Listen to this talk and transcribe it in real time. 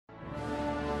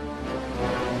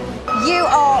You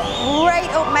are right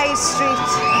up Main Street.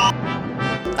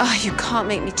 Oh, you can't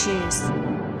make me choose.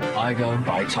 Igo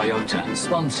by Toyota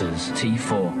sponsors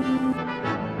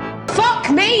T4.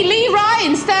 Fuck me, Lee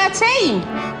Ryan's 13.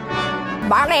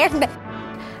 I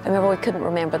remember we couldn't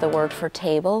remember the word for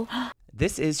table.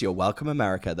 This is Your Welcome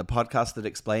America, the podcast that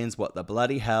explains what the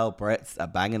bloody hell Brits are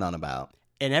banging on about.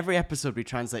 In every episode, we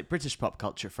translate British pop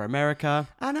culture for America.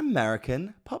 And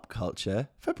American pop culture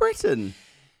for Britain.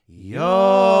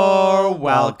 You're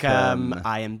welcome.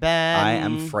 I am Ben. I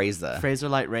am Fraser. Fraser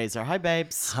Light Razor. Hi,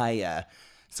 babes. Hiya.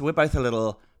 So we're both a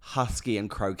little husky and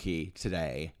croaky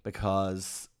today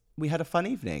because we had a fun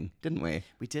evening, didn't we?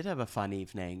 We did have a fun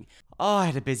evening. Oh, I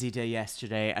had a busy day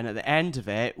yesterday, and at the end of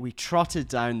it, we trotted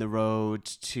down the road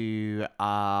to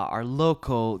our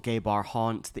local gay bar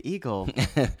haunt, the Eagle.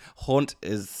 Haunt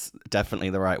is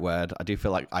definitely the right word. I do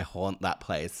feel like I haunt that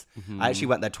place. I actually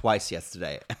went there twice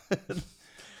yesterday.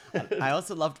 I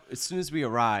also loved, as soon as we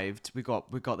arrived, we got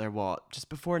there, just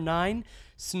before 9?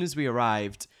 As soon as we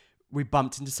arrived, we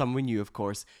bumped into someone we knew, of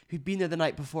course, who'd been there the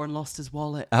night before and lost his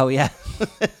wallet. Oh, yeah.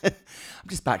 I'm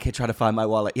just back here trying to find my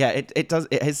wallet. Yeah, it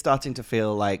is starting to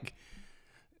feel like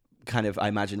kind of, I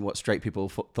imagine, what straight people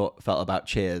felt about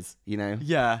Cheers, you know?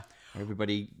 Yeah.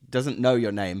 Everybody doesn't know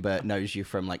your name, but knows you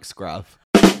from, like, Scruff.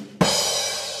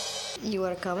 You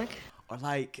are a comic? Or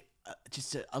like,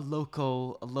 just a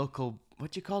local, what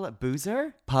do you call it?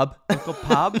 Boozer? Pub. Local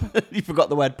pub? You forgot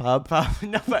the word pub.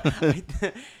 No, but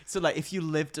so like if you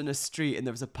lived on a street and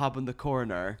there was a pub on the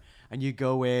corner and you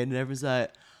go in and everyone's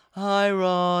like, "Hi,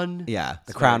 Ron." Yeah, the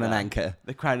It's Crown like and that. Anchor.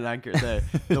 The Crown and Anchor.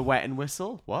 The wet and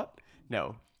whistle. What?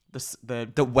 No.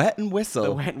 The Wet and Whistle.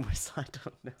 The wet and whistle. I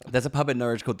don't know. There's a pub in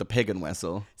Norwich called the Pig and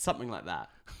Whistle. Something like that.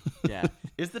 Yeah.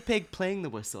 Is the pig playing the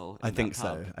whistle? I think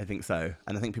so.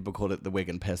 And I think people called it the Wig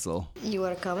and Pissle. You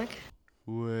are a comic?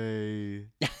 Way.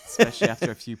 Especially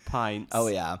after a few pints. Oh,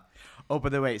 yeah. Oh, by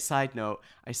the way, side note,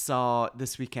 I saw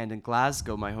this weekend in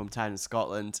Glasgow, my hometown in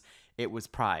Scotland, it was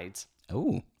Pride.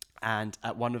 Oh. And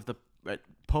at one of the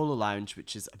Polo Lounge,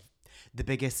 which is the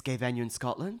biggest gay venue in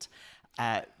Scotland,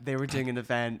 they were doing an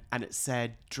event and it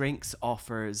said drinks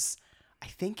offers, I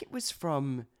think it was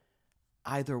from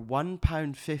either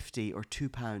 £1.50 or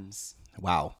 £2.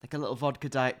 Wow. Like a little vodka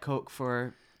Diet Coke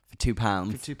for £2.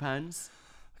 £2.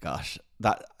 Gosh,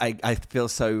 that I feel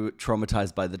so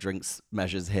traumatized by the drinks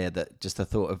measures here that just the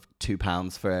thought of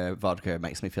 £2 for vodka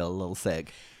makes me feel a little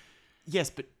sick.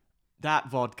 Yes, but that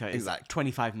vodka is Exactly.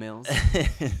 25 mils.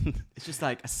 It's just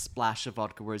like a splash of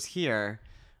vodka. Whereas here,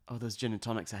 those gin and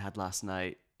tonics I had last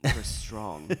night were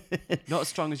strong. Not as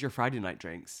strong as your Friday night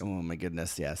drinks. Oh my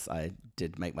goodness, yes, I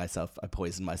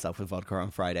poisoned myself with vodka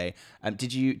on Friday.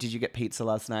 Did you get pizza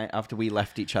last night after we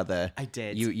left each other? I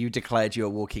did. You declared you were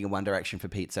walking in one direction for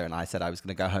pizza, and I said I was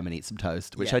going to go home and eat some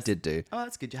toast, which I Yes. did do. Oh,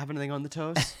 that's good. Do you have anything on the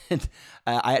toast?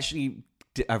 I actually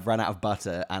I've run out of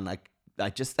butter, and I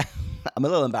just I'm a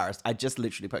little embarrassed. I just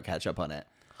literally put ketchup on it.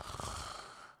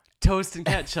 Toast and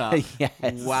ketchup?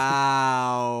 Yes.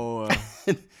 Wow.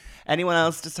 Anyone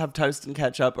else just have toast and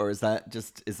ketchup, or is that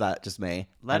just me?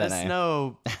 Let I us don't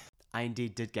know. I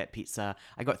indeed did get pizza.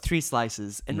 I got 3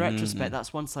 slices. In retrospect,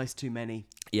 that's 1 slice too many.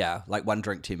 Yeah, like one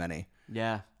drink too many.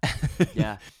 Yeah.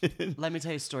 Yeah. Let me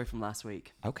tell you a story from last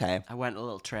week. Okay. I went on a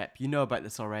little trip. You know about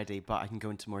this already, but I can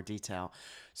go into more detail.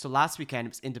 So last weekend,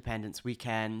 it was Independence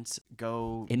Weekend.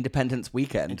 Independence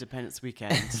Weekend. Independence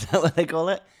Weekend. Is that what they call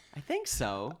it? I think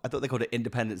so. I thought they called it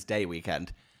Independence Day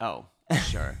Weekend. Oh,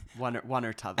 sure. one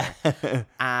or t'other.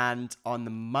 And on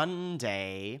the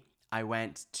Monday, I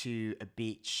went to a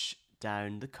beach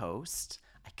down the coast.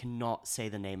 I cannot say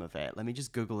the name of it. Let me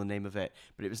just Google the name of it.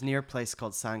 But it was near a place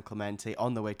called San Clemente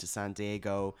on the way to San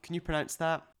Diego. Can you pronounce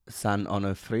that? San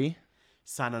Onofre?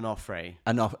 San Onofre.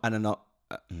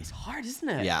 It's hard, isn't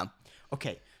it? Yeah.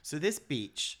 Okay, so this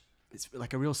beach, it's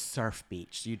like a real surf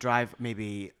beach. So you drive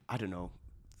maybe, I don't know,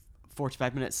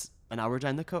 45 minutes, an hour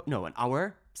down the coast. No, an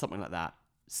hour, something like that,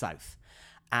 south.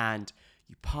 And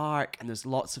you park, and there's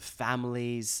lots of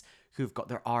families who've got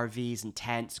their RVs and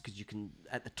tents because you can,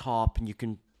 at the top,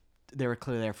 and they were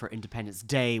clearly there for Independence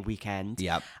Day weekend.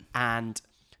 Yep. And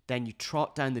then you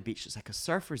trot down the beach. It's like a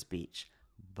surfer's beach.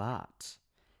 But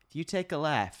if you take a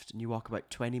left and you walk about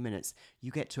 20 minutes,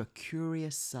 you get to a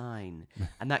curious sign.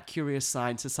 And that curious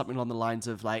sign says something along the lines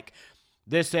of like,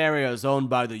 this area is owned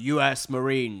by the U.S.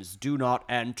 Marines. Do not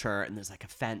enter. And there's like a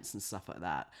fence and stuff like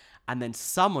that. And then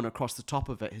someone across the top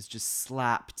of it has just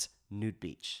slapped nude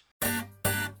beach.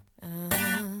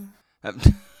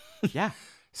 Yeah.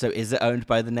 So is it owned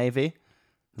by the Navy?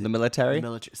 The military?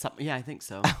 Yeah, I think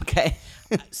so. Okay.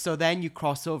 So then you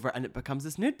cross over and it becomes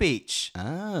this nude beach.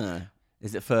 Ah.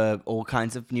 Is it for all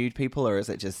kinds of nude people or is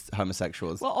it just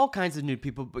homosexuals? Well, all kinds of nude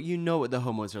people, but you know what the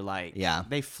homos are like. Yeah.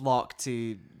 They flock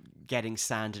to getting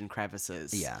sand in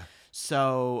crevices. Yeah.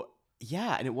 So,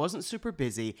 yeah, and it wasn't super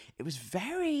busy. It was a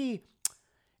very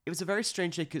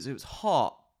strange day because it was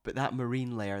hot, but that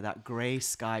marine layer, that grey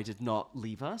sky did not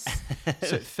leave us.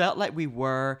 So it felt like we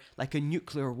were, like a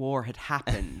nuclear war had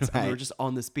happened and we were just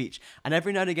on this beach. And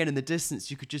every now and again in the distance,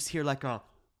 you could just hear like a...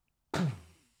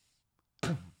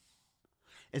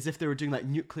 as if they were doing like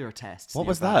nuclear tests. What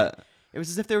was nearby. that? It was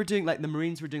as if they were doing like the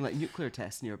Marines were doing like nuclear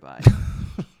tests nearby.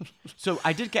 So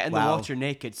I did get in the Wow. water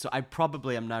naked, so I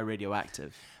probably am now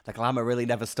radioactive. The glamour really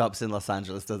never stops in Los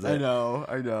Angeles, does it? I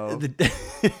know.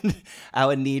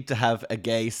 Our need to have a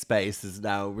gay space is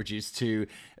now reduced to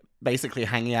basically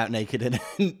hanging out naked in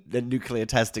the nuclear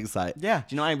testing site. Yeah.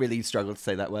 Do you know I really struggle to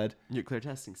say that word? Nuclear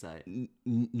testing site.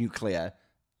 Nuclear.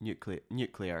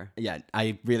 Nuclear. Yeah,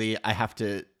 I have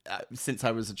to, since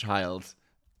I was a child,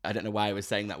 I don't know why I was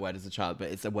saying that word as a child,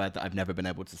 but it's a word that I've never been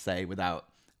able to say without,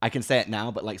 I can say it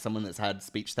now, but like someone that's had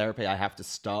speech therapy, I have to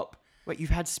stop. Wait, you've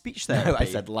had speech therapy? No, I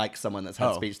said like someone that's had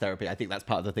Oh. speech therapy. I think that's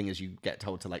part of the thing is you get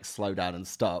told to like slow down and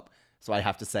stop. So I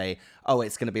have to say, oh,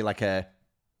 it's going to be like a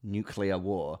nuclear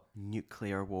war.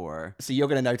 Nuclear war. So you're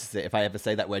going to notice it. If I ever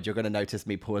say that word, you're going to notice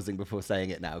me pausing before saying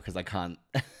it now because I can't.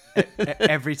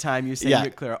 Every time you say Yeah.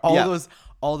 nuclear, Yeah.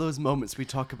 all those moments we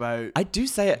talk about. I do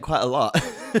say it quite a lot.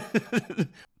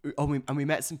 We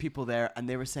met some people there, and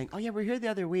they were saying, "Oh yeah, we were here the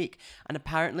other week, and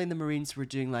apparently the Marines were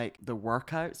doing like the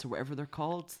workouts or whatever they're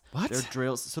called. What? They're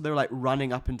drills. So they were like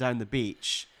running up and down the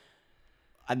beach,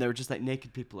 and there were just like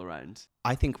naked people around.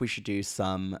 I think we should do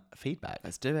some feedback.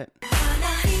 Let's do it.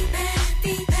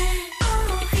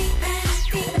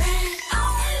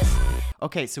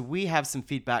 Okay, so we have some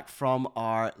feedback from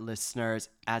our listeners.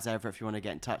 As ever, if you want to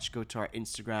get in touch, go to our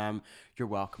Instagram, You're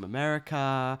Welcome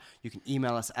America. You can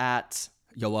email us at...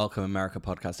 You're welcome,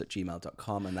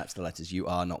 americapodcast@gmail.com, and that's the letters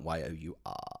UR, not YOUR.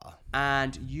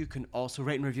 And you can also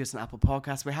rate and review us on Apple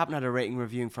Podcasts. We haven't had a rating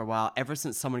reviewing for a while, ever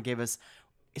since someone gave us...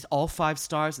 It's all 5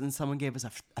 stars, and then someone gave us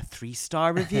a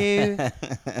 3-star review.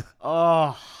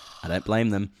 Oh, I don't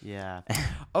blame them. yeah.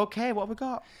 Okay, what have we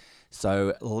got?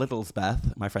 So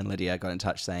Littlesbeth, my friend Lydia, got in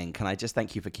touch saying, "Can I just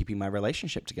thank you for keeping my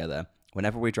relationship together?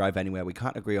 Whenever we drive anywhere, we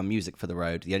can't agree on music for the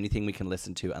road. The only thing we can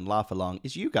listen to and laugh along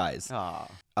is you guys."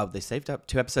 Aw. Oh, they saved up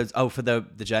 2 episodes. Oh, for the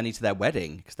journey to their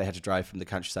wedding, because they had to drive from the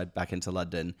countryside back into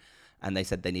London. And they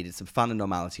said they needed some fun and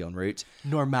normality en route.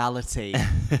 Normality.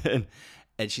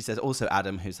 And she says, also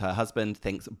Adam, who's her husband,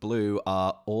 thinks Blue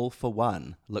are all for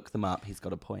one. Look them up. He's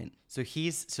got a point. So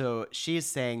she is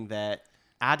saying that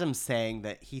Adam's saying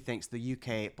that he thinks the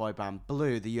UK boy band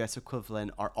Blue, the US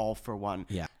equivalent, are all for one.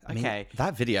 Yeah. I Okay. mean,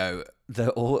 that video, the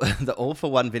all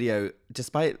for one video,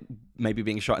 despite maybe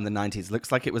being shot in the 90s,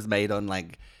 looks like it was made on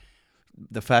like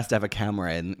the first ever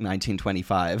camera in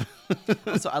 1925.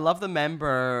 So I love the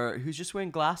member who's just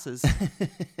wearing glasses.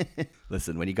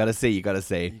 Listen, when you got to see, you got to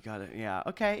see. You got it. Yeah.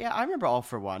 Okay. Yeah. I remember All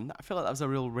for One. I feel like that was a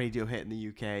real radio hit in the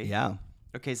UK. Yeah.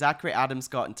 Okay, Zachary Adams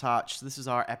got in touch. So this was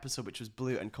our episode, which was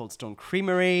Blue and Cold Stone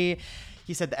Creamery.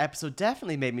 He said the episode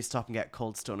definitely made me stop and get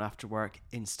Cold Stone after work.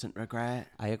 Instant regret.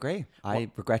 I agree.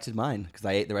 I regretted mine because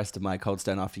I ate the rest of my Cold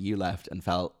Stone after you left and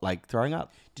felt like throwing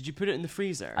up. Did you put it in the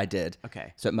freezer? I did.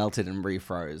 Okay. So it melted and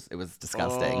refroze. It was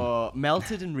disgusting. Oh,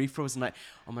 melted and refrozen. Like,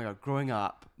 oh my God, growing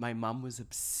up, my mum was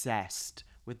obsessed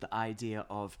with the idea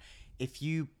of if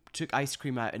you took ice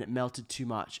cream out and it melted too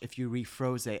much, if you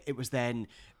refroze it, it was then...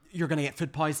 You're going to get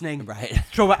food poisoning. Right.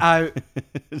 Throw it out.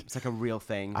 It's like a real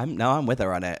thing. I'm with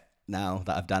her on it now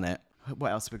that I've done it.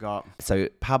 What else we got? So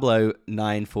Pablo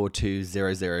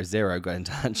 942000 got in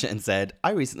touch and said,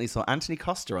 I recently saw Anthony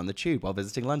Costa on the tube while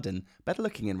visiting London. Better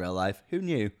looking in real life. Who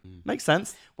knew? Makes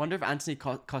sense. Wonder if Anthony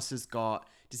Costa's got...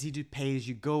 Does he do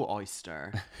pay-as-you-go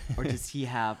Oyster? Or does he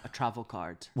have a travel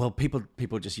card? Well,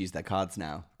 people just use their cards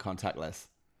now, contactless.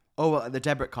 Oh, well, the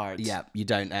debit cards. Yeah, you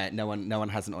don't. No one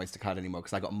has an Oyster card anymore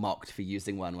because I got mocked for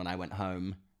using one when I went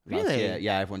home last Really? year.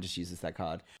 Yeah, everyone just uses their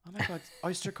card. Oh my God,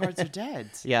 Oyster cards are dead.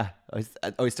 Yeah,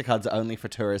 Oyster cards are only for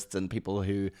tourists and people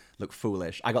who look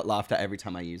foolish. I got laughed at every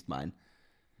time I used mine.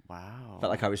 Wow. Felt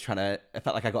like I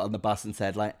felt like I got on the bus and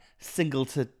said like single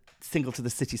to the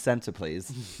city centre,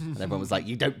 please. And everyone was like,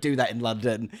 you don't do that in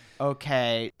London.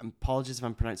 Okay, apologies if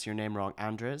I'm pronouncing your name wrong.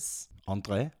 Andres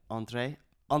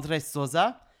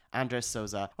Souza. Andres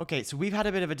Souza. Okay, so we've had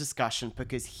a bit of a discussion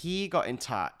because he got in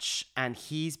touch and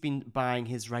he's been buying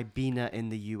his Ribena in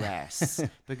the US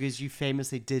because you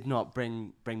famously did not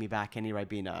bring me back any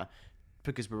Ribena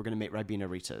because we were going to make Ribena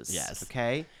Ritas. Yes.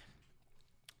 Okay.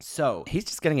 So He's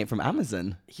just getting it from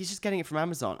Amazon. he's just getting it from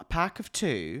Amazon. A pack of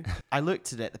 2. I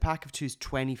looked at it. The pack of 2 is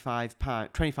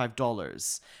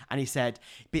 $25. And he said,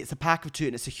 but it's a pack of 2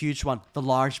 and it's a huge one, the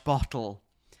large bottle.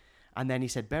 And then he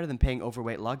said, better than paying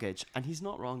overweight luggage. And he's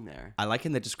not wrong there. I like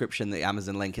in the description, the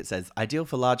Amazon link, it says, ideal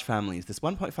for large families. This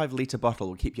 1.5 litre bottle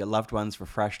will keep your loved ones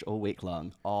refreshed all week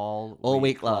long. All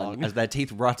week long. As their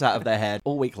teeth rot out of their head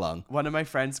all week long. One of my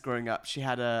friends growing up, she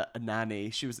had a nanny.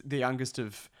 She was the youngest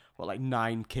of,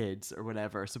 9 kids or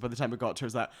whatever. So by the time it got to her, it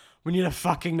was like, we need a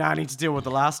fucking nanny to deal with the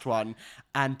last one.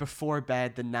 And before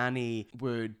bed, the nanny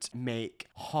would make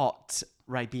hot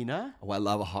Ribena. Oh, I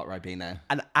love a hot Ribena.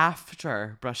 And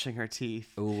after brushing her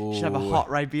teeth, she'd have a hot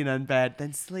Ribena in bed,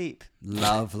 then sleep.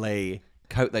 Lovely.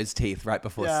 Coat those teeth right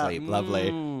before sleep.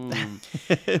 Lovely.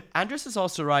 Andres is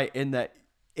also right in that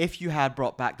if you had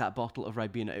brought back that bottle of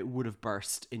Ribena, it would have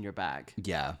burst in your bag.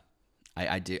 Yeah,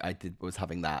 I was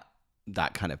having that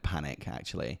kind of panic,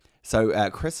 actually. So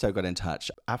Christo got in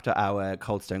touch after our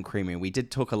Cold Stone Creamery. We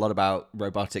did talk a lot about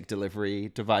robotic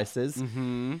delivery devices.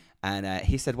 Mm-hmm. And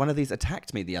he said one of these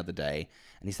attacked me the other day.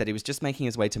 And he said he was just making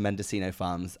his way to Mendocino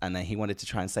Farms. And then he wanted to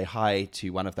try and say hi to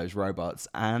one of those robots.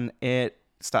 And it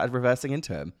started reversing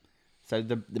into him. So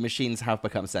the machines have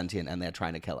become sentient and they're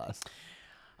trying to kill us.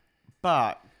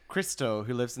 But Christo,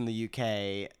 who lives in the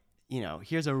UK,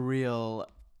 here's a real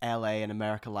LA and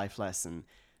America life lesson.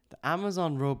 The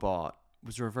Amazon robot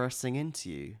was reversing into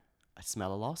you. I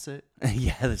smell a lawsuit.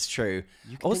 Yeah, that's true.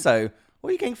 Also, what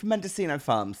are you getting from Mendocino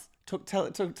Farms? Tell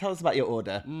us about your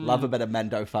order. Love a bit of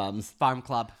Mendo Farms. Farm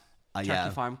Club. Turkey yeah.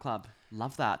 Farm Club.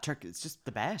 Love that. Turkey, it's just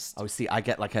the best. Oh, see, I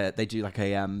get they do a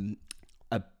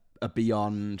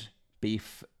Beyond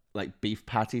Beef, beef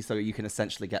patty. So you can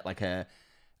essentially get a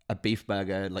beef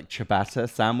burger, ciabatta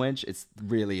sandwich. It's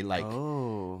really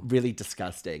really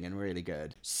disgusting and really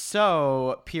good.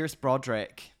 So Pierce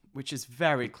Broderick, which is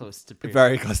very close to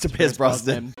Pierce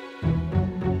Brosnan.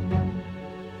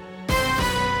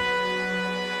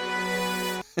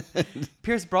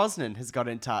 Pierce Brosnan has got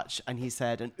in touch and he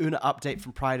said, an Una update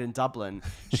from Pride in Dublin.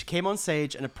 She came on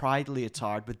stage in a Pride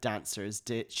leotard with dancers.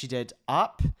 She did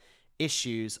Up,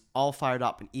 Issues, All Fired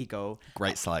Up, and Ego.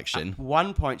 Great selection. At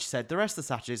one point she said, the rest of the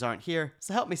Saturdays aren't here,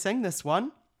 so help me sing this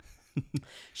one.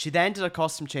 She then did a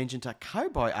costume change into a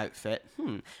cowboy outfit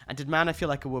and did Man I Feel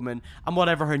Like a Woman and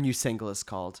whatever her new single is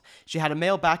called. She had a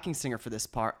male backing singer for this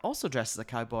part, also dressed as a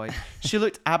cowboy. She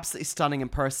looked absolutely stunning in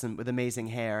person with amazing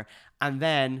hair, and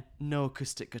then no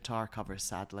acoustic guitar covers,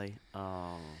 sadly.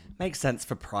 Oh, makes sense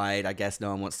for Pride. I guess no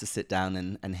one wants to sit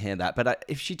down and hear that, but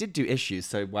if she did do Issues,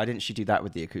 so why didn't she do that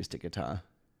with the acoustic guitar?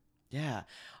 Yeah.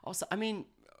 Also, I mean,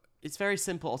 it's very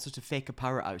simple also to fake a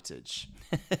power outage.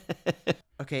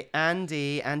 Okay,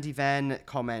 Andy Venn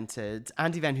commented.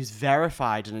 Andy Venn, who's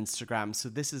verified on Instagram, so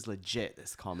this is legit,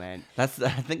 this comment. I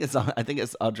think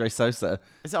it's Andre Sosa.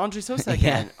 Is it Andre Sosa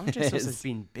again? Yeah, Andre Sosa's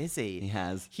been busy. He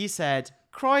has. He said,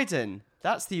 Croydon,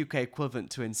 that's the UK equivalent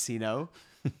to Encino.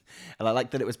 And I like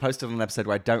that it was posted on an episode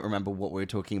where I don't remember what we were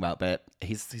talking about, but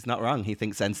he's not wrong. He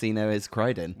thinks Encino is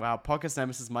Croydon. Wow, podcast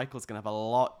nemesis Michael's going to have a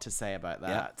lot to say about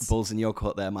that. Yeah, balls in your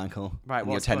court there, Michael. Right, and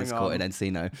what's your tennis going court on? in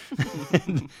Encino.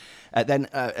 Then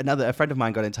a friend of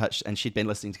mine got in touch, and she'd been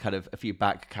listening to kind of a few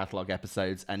back catalogue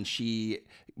episodes, and she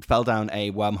fell down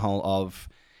a wormhole of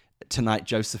Tonight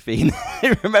Josephine.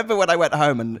 Remember when I went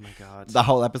home and the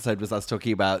whole episode was us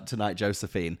talking about Tonight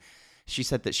Josephine? She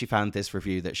said that she found this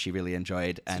review that she really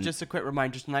enjoyed. And so just a quick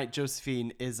reminder, Tonight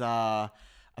Josephine is a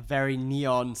very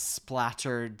neon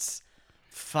splattered,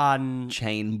 fun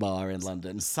chain bar in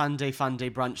London. Sunday fun day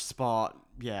brunch spot.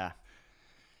 Yeah.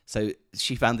 So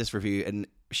she found this review and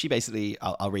she basically,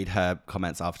 I'll read her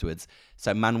comments afterwards.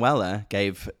 So Manuela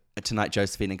gave Tonight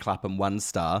Josephine in Clapham 1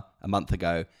 star a month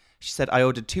ago. She said, I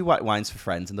ordered 2 white wines for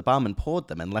friends and the barman poured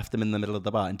them and left them in the middle of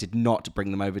the bar and did not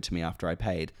bring them over to me after I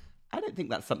paid. I don't think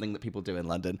that's something that people do in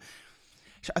London.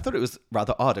 I thought it was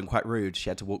rather odd and quite rude. She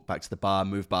had to walk back to the bar,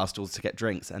 move bar stools to get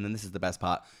drinks. And then this is the best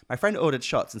part. My friend ordered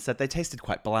shots and said they tasted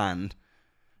quite bland.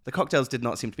 The cocktails did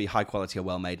not seem to be high quality or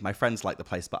well made. My friends liked the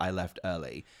place, but I left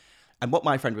early. And what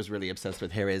my friend was really obsessed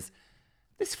with here is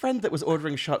this friend that was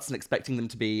ordering shots and expecting them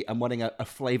to be and wanting a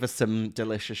flavoursome,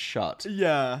 delicious shot.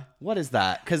 Yeah. What is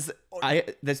that? Because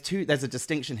there's a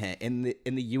distinction here. In the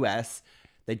US,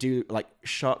 they do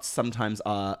shots sometimes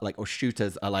are or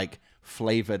shooters are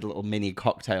flavoured little mini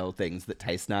cocktail things that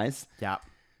taste nice. Yeah.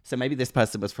 So maybe this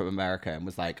person was from America and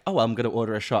was like, oh, I'm going to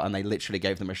order a shot. And they literally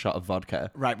gave them a shot of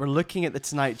vodka. Right, we're looking at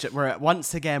the we're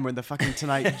in the fucking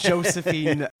Tonight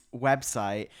Josephine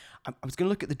website. I was going to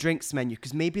look at the drinks menu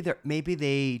because maybe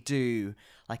they do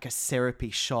like a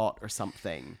syrupy shot or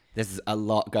something. There's a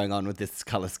lot going on with this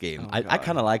color scheme. Oh, I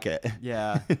kind of like it.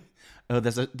 Yeah. Oh,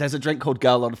 there's a drink called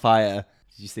Girl on Fire.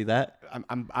 Did you see that?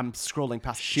 I'm scrolling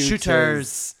past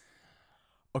Shooters.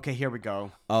 Okay, here we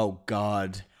go. Oh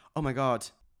God. Oh my God.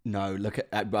 No, look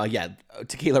at well, yeah,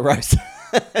 Tequila Rose.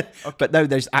 But no,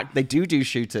 they do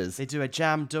shooters. They do a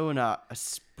jam donut, a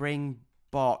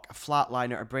springbok, a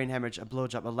flatliner, a brain hemorrhage, a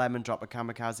blowjob, a lemon drop, a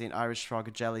kamikaze, an Irish frog,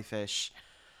 a jellyfish.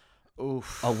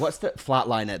 Oof. Oh, what's the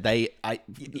flatliner? I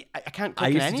can't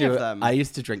click on any of them. I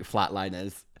used to drink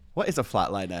flatliners. What is a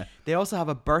flatliner? They also have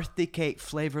a birthday cake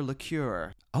flavor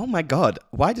liqueur. Oh my God,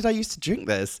 why did I used to drink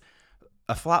this?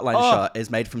 A flatline shot is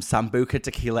made from Sambuca,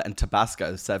 tequila, and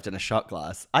Tabasco served in a shot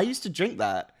glass. I used to drink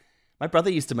that. My brother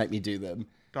used to make me do them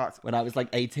when I was like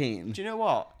 18. Do you know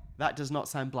what? That does not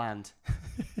sound bland.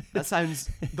 That sounds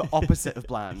the opposite of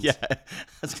bland. Yeah, I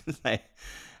was going to say,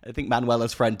 I think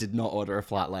Manuela's friend did not order a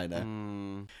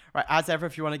flatliner. Right, as ever,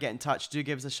 if you want to get in touch, do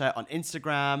give us a shout on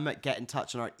Instagram. Get in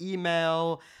touch on our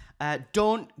email.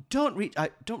 Don't reach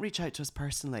out to us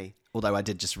personally. Although I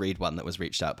did just read one that was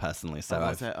reached out personally, so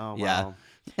was it? Oh, wow.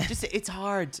 Yeah. It's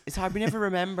hard. It's hard. We never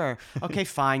remember. Okay,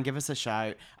 fine. Give us a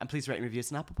shout. And please rate and review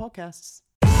us on Apple Podcasts.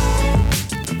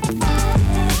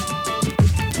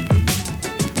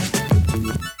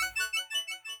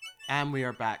 And we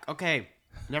are back. Okay.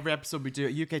 In every episode, we do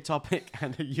a UK topic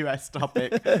and a US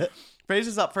topic. Praise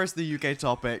us up first, the UK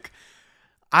topic.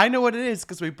 I know what it is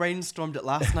because we brainstormed it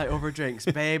last night over drinks.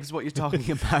 Babes, what you talking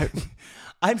about?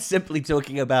 I'm simply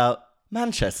talking about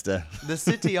Manchester. The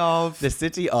city of... The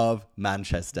city of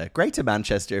Manchester. Greater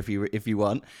Manchester, if you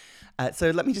want.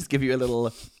 So let me just give you a little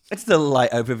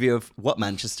light overview of what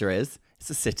Manchester is. It's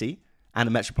a city and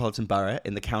a metropolitan borough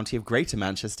in the county of Greater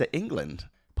Manchester, England.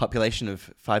 Population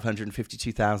of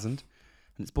 552,000. And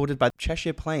it's bordered by the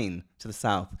Cheshire Plain to the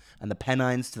south and the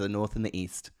Pennines to the north and the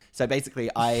east. So basically,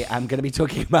 I am going to be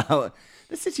talking about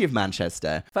the city of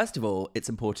Manchester. First of all, it's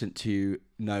important to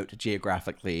note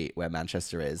geographically where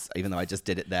Manchester is, even though I just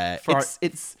did it there.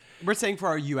 We're saying for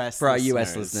our US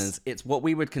listeners, it's what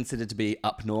we would consider to be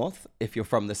up north if you're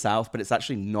from the south, but it's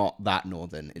actually not that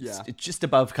northern. It's just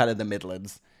above kind of the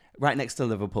Midlands, right next to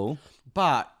Liverpool.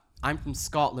 But I'm from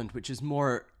Scotland, which is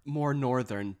more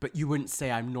northern, but you wouldn't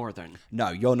say I'm northern. No,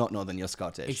 you're not northern, you're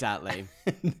Scottish. Exactly.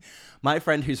 My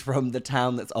friend who's from the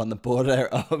town that's on the border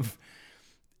of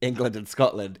England and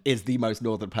Scotland is the most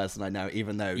northern person I know,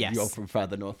 even though you're from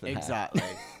further north than her. Exactly.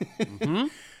 Mm-hmm.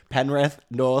 Penrith,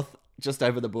 north, just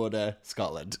over the border,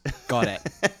 Scotland. Got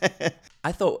it.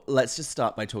 I thought, let's just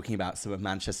start by talking about some of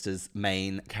Manchester's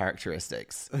main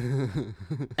characteristics.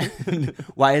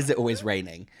 Why is it always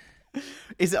raining?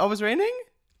 Is it always raining?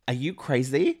 Are you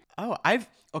crazy? Oh,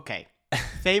 okay.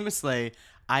 Famously,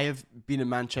 I have been in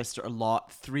Manchester a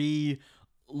lot. 3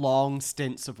 long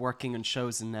stints of working on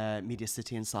shows in Media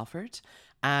City in Salford.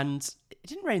 And it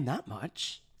didn't rain that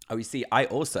much. Oh, you see, I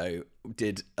also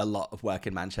did a lot of work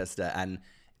in Manchester, and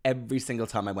every single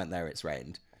time I went there, it's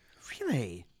rained.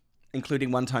 Really?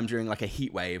 Including one time during like a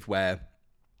heat wave where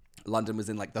London was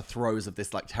in like the throes of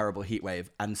this like terrible heat wave,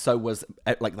 and so was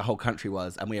like the whole country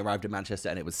was, and we arrived in Manchester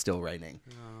and it was still raining.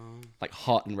 Like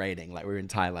hot and raining, like we were in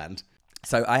Thailand.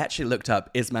 So I actually looked up,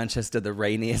 is Manchester the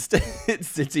rainiest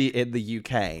city in the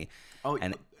UK? Oh,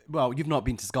 and well, you've not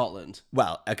been to Scotland.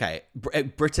 Well, okay.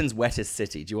 Britain's wettest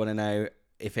city. Do you want to know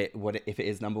if it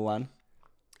is number 1?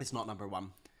 It's not number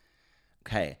 1.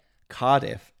 Okay.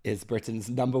 Cardiff is Britain's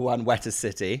number 1 wettest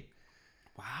city.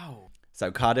 Wow. So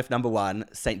Cardiff number 1,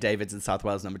 St. David's in South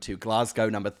Wales number 2, Glasgow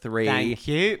number 3. Thank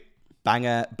you.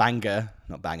 Bangor,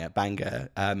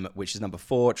 which is number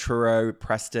 4, Truro,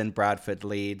 Preston, Bradford,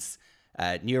 Leeds,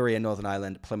 Newry in Northern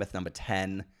Ireland, Plymouth number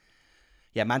 10.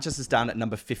 Yeah, Manchester's down at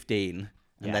number 15,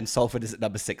 and then Salford is at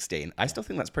number 16. I still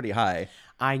think that's pretty high.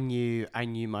 I knew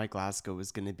my Glasgow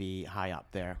was going to be high up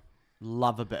there.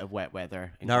 Love a bit of wet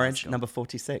weather. Norwich, Glasgow. number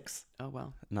 46. Oh,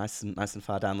 well. Nice and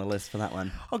far down the list for that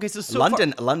one. Okay, so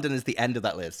London is the end of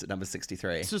that list at number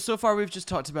 63. So far we've just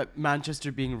talked about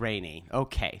Manchester being rainy.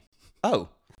 Okay. Oh,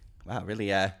 wow,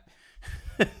 really,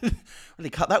 really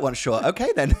cut that one short.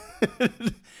 Okay, then.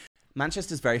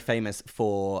 Manchester's very famous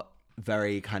for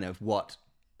very kind of what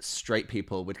straight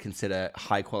people would consider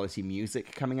high-quality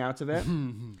music coming out of it.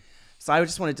 So I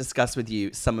just want to discuss with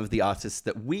you some of the artists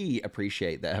that we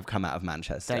appreciate that have come out of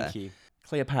Manchester. Thank you.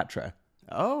 Cleopatra.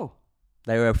 Oh.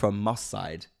 They were from Moss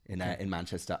Side in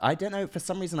Manchester. I don't know, for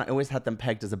some reason I always had them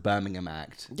pegged as a Birmingham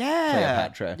act. Yeah.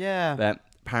 Cleopatra. Yeah. But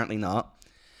apparently not.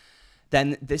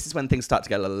 Then this is when things start to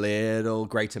get a little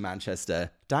greater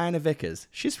Manchester. Diana Vickers,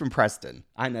 she's from Preston.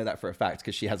 I know that for a fact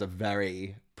because she has a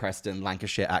very Preston,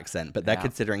 Lancashire accent, but they're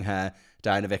considering her,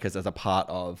 Diana Vickers, as a part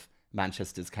of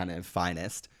Manchester's kind of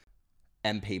finest.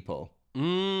 M-People.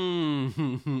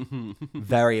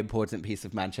 Very important piece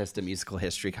of Manchester musical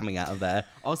history coming out of there.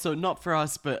 Also, not for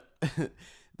us, but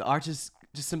the artist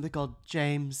just simply called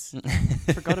James.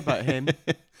 Forgot about him.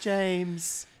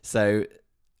 James. So,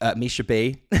 Misha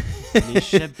B.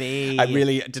 Misha B. I'm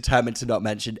really determined to not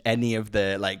mention any of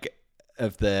the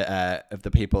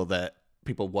people that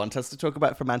people want us to talk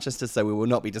about from Manchester, so we will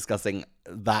not be discussing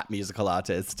that musical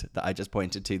artist that I just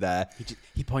pointed to there.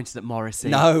 He pointed at Morrissey.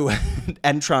 No,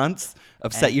 Entrance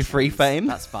of Set You Free fame.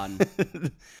 That's fun.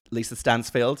 Lisa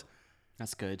Stansfield.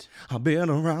 That's good. I've been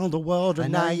around the world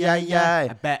and I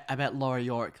bet Laura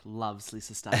York loves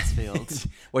Lisa Stansfield.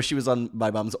 Well, she was on my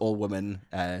mum's all-woman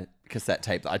cassette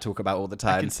tape that I talk about all the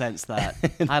time. I can sense that.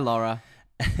 Hi, Laura.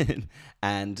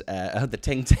 And the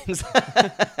Ting Tings.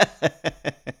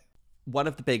 One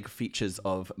of the big features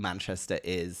of Manchester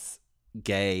is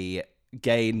gay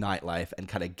nightlife and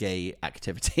kind of gay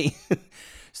activity.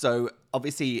 So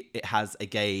obviously it has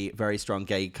a very strong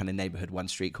gay kind of neighborhood, one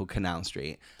street called Canal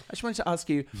Street. I just wanted to ask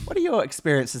you, what are your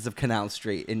experiences of Canal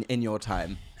Street in your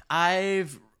time?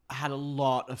 I've had a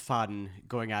lot of fun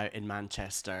going out in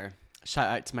Manchester. Shout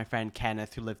out to my friend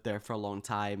Kenneth, who lived there for a long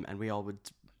time, and we all would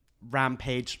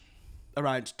rampage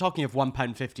around, talking of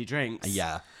 £1.50 drinks.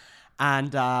 Yeah.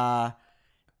 And but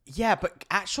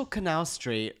actual Canal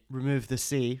Street, remove the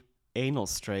C, Anal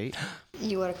Street.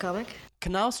 You are a comic?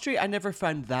 Canal Street I never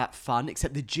found that fun,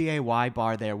 except the GAY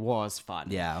bar there was fun.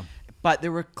 Yeah. But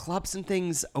there were clubs and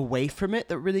things away from it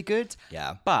that were really good.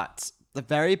 Yeah. But the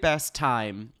very best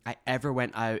time I ever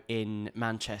went out in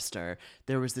Manchester,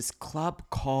 there was this club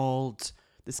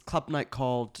night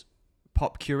called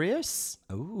Pop Curious.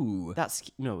 Ooh.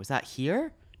 Is that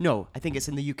here? No, I think it's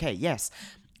in the UK, yes.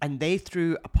 And they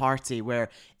threw a party where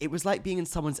it was like being in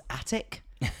someone's attic.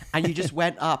 And you just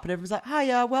went up and everyone was like,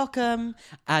 hiya, welcome.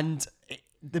 And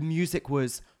the music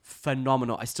was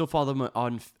phenomenal. I still follow them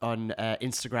on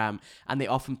Instagram, and they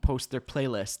often post their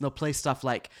playlists. And they'll play stuff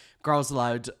like Girls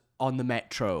Aloud on the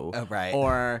Metro. Oh, right.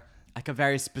 Or like a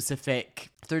very specific,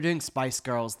 if they're doing Spice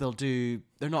Girls, they're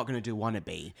not going to do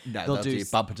Wannabe. No, they'll do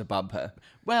Bumper to Bumper.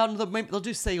 Well, they'll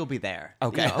do Say You'll Be There.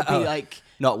 Okay. It'll be like...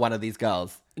 Not One of These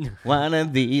Girls. One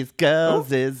of these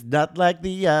girls is not like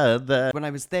the other. When I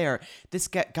was there, this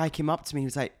guy came up to me. He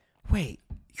was like, wait,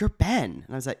 you're Ben? And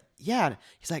I was like, yeah.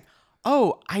 He's like,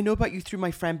 oh, I know about you through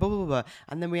my friend, blah, blah, blah.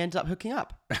 And then we ended up hooking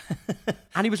up.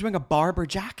 And he was wearing a Barber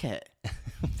jacket.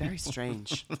 Very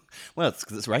strange. Well, it's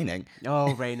because it's raining.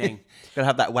 Oh, raining. Gotta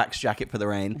have that wax jacket for the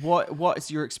rain. What is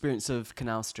your experience of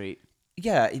Canal Street?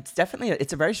 Yeah, it's definitely,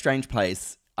 it's a very strange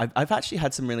place. I've actually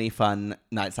had some really fun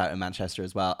nights out in Manchester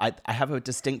as well. I have a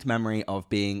distinct memory of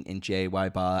being in GAY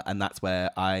Bar, and that's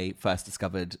where I first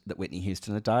discovered that Whitney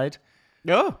Houston had died.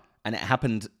 Oh. And it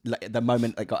happened, like, the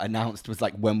moment it got announced was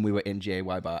like when we were in GAY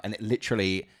Bar, and it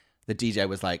literally, the DJ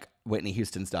was like, Whitney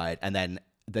Houston's died, and then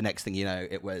the next thing you know,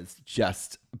 it was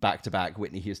just back-to-back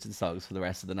Whitney Houston songs for the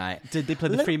rest of the night. Did they play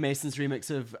the Freemasons remix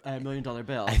of $1 Million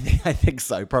Bill? I think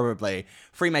so, probably.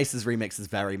 Freemasons remix is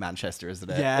very Manchester, isn't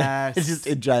it? Yes. It's just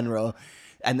in general.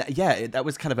 And yeah, that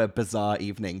was kind of a bizarre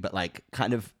evening, but like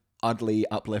kind of oddly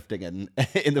uplifting and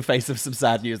in the face of some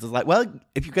sad news. It's like, well,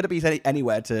 if you're going to be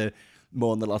anywhere to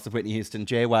mourn the loss of Whitney Houston,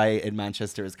 JY in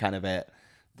Manchester is kind of it.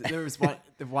 There was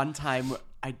one time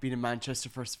I'd been in Manchester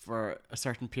for a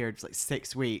certain period, it was like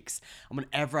 6 weeks, and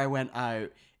whenever I went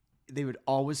out, they would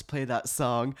always play that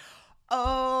song.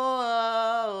 I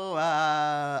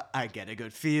get a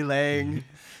good feeling.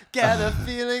 Get a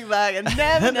feeling like I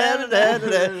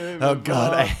never. Oh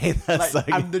God, I hate that song.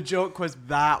 And the joke was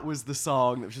that was the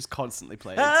song that was just constantly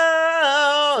played.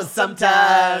 Oh,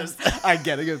 sometimes I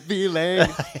get a good feeling. I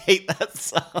hate that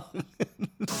song.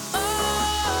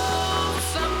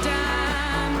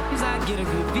 Sometimes I get a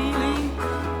good feeling,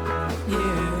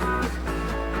 yeah.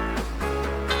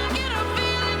 I get a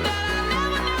feeling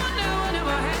that I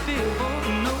never had before.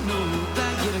 No, I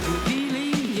get a good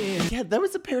feeling, yeah. Yeah, there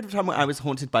was a period of time where I was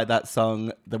haunted by that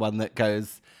song, the one that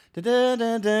goes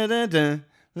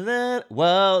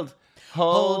world,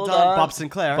 hold on. Bob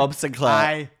Sinclair. Bob Sinclair.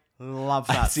 I love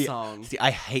that song. See,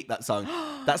 I hate that song.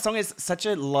 That song is such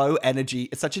a low energy,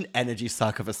 it's such an energy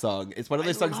suck of a song. It's one of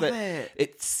those songs love that it.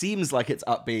 it seems like it's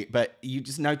upbeat, but you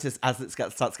just notice as it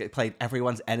starts to get played,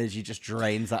 everyone's energy just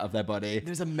drains out of their body.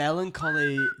 There's a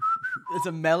melancholy It's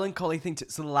a melancholy thing.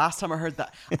 So the last time I heard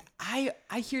that,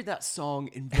 I hear that song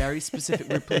in very specific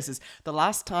weird places. The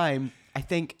last time, I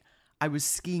think I was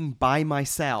skiing by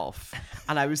myself,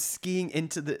 and I was skiing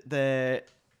into the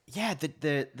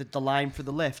line for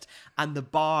the lift, and the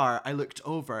bar, I looked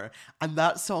over, and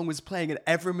that song was playing, and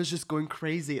everyone was just going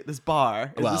crazy at this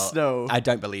bar in the snow. I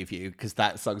don't believe you, because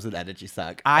that song's an energy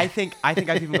suck. I think I've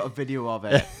even got a video of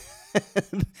it.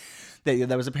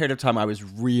 There was a period of time I was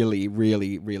really,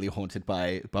 really, really haunted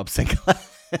by Bob Sinclair.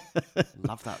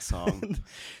 Love that song.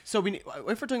 So if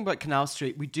we're talking about Canal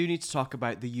Street, we do need to talk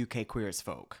about the UK Queer as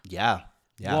Folk. Yeah.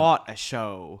 What a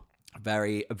show.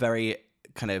 Very, very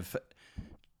kind of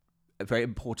a very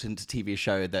important TV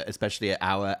show that, especially at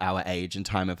our age and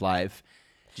time of life.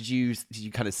 Did you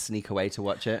kind of sneak away to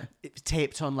watch it? It was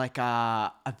taped on like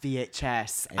a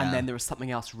VHS, Yeah. and then there was something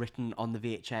else written on the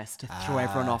VHS to throw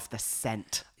everyone off the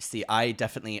scent. See, I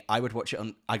would watch it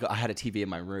on. I had a TV in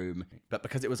my room, but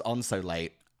because it was on so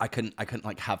late, I couldn't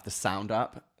like have the sound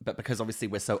up. But because obviously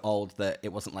we're so old that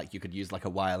it wasn't like you could use like a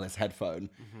wireless headphone.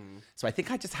 Mm-hmm. So I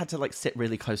think I just had to like sit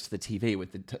really close to the TV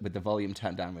with the volume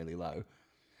turned down really low,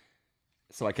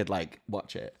 so I could like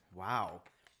watch it. Wow.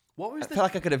 What was I feel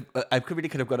like I really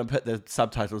could have gone and put the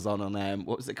subtitles on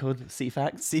what was it called?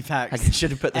 CFAX? CFAX. I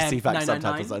should have put the CFAX 999?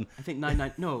 subtitles on. I think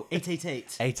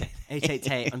 888. 888.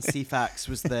 888 on CFAX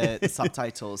was the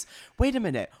subtitles. Wait a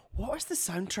minute. What was the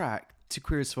soundtrack to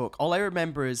Queer as Folk? All I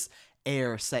remember is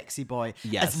Air, Sexy Boy.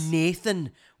 Yes. As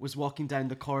Nathan was walking down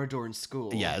the corridor in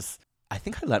school. Yes. I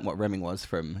think I learnt what rimming was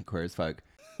from Queer as Folk.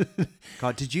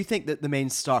 God, did you think that the main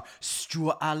star,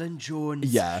 Stuart Alan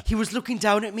Jones, Yeah. he was looking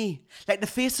down at me like the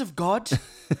face of God?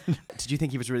 Did you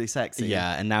think he was really sexy?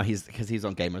 Yeah, and now because he's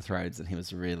on Game of Thrones and he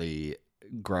was really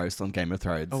gross on Game of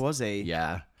Thrones. Oh, was he?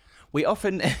 Yeah. We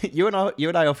often, you and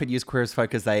I often use Queer as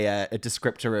Folk as a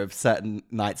descriptor of certain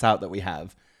nights out that we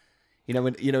have. You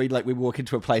know, like we walk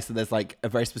into a place and there's like a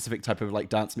very specific type of like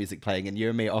dance music playing, and you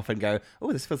and me often go,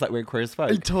 "Oh, this feels like we're in Queer as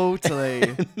Folk."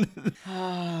 Totally.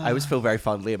 I always feel very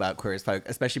fondly about Queer as Folk,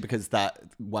 especially because that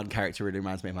one character really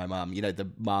reminds me of my mum. You know, the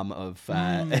mum of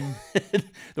the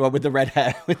one with the red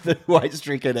hair with the white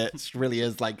streak in it. She really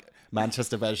is like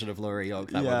Manchester version of Laura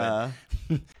York. That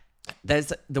woman.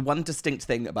 There's the one distinct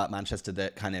thing about Manchester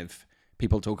that kind of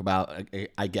people talk about,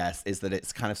 I guess, is that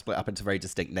it's kind of split up into very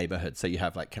distinct neighborhoods. So you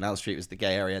have like Canal Street was the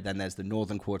gay area, then there's the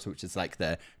Northern Quarter, which is like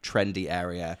the trendy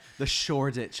area, The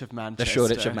Shoreditch of Manchester. the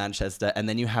Shoreditch of Manchester, and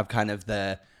then you have kind of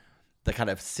the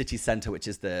kind of city centre, which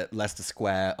is the Leicester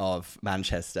Square of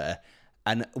Manchester.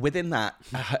 And within that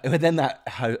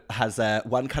has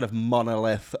one kind of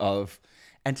monolith of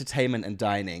entertainment and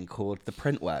dining called the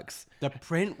Printworks. The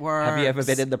Printworks. Have you ever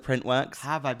been in the Printworks?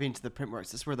 Have I been to the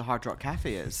Printworks? This is where the Hard Rock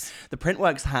Cafe is. The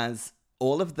Printworks has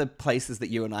all of the places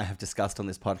that you and I have discussed on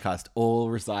this podcast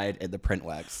all reside in the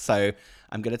Printworks. So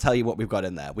I'm going to tell you what we've got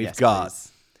in there. We've got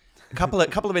please. a couple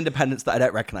of independents that I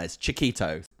don't recognize.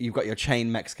 Chiquito. You've got your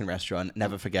chain Mexican restaurant.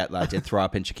 Never forget that I did throw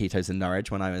up in Chiquitos in Norwich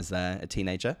when I was a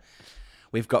teenager.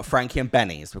 We've got Frankie and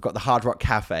Benny's. We've got the Hard Rock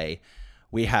Cafe.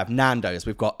 We have Nando's.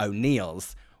 We've got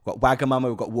O'Neill's. We've got Wagamama.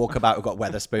 We've got Walkabout. We've got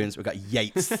Weatherspoons. We've got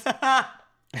Yates.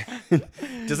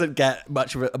 Doesn't get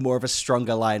much of more of a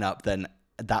stronger lineup than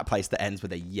that place that ends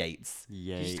with a Yates.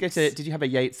 Did you have a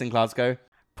Yates in Glasgow?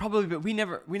 Probably, but we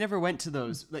never went to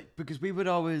those, like, because we would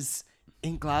always,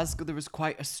 in Glasgow, there was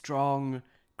quite a strong,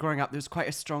 growing up, there was quite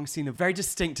a strong scene of very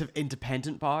distinctive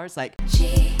independent bars, like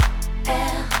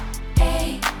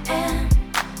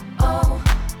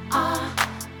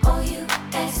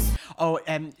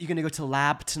you're going to go to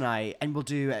Lab tonight and we'll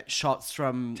do shots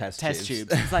from Test tubes.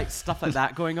 tubes. It's like stuff like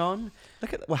that going on.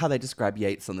 Look at how they describe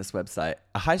Yates on this website.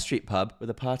 A high street pub with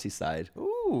a party side.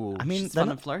 Ooh, I mean, she's they're fun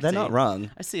not, and flirty. they're not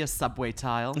wrong. I see a subway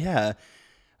tile. Yeah.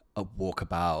 A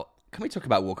Walkabout. Can we talk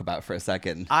about Walkabout for a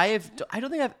second? I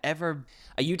don't think I've ever...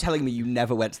 Are you telling me you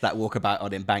never went to that Walkabout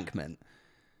on Embankment?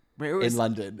 in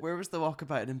London? Where was the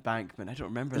walkabout at Embankment? I don't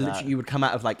remember Literally, that. you would come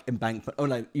out of like Embankment. Oh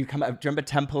no, you come out of. Do you remember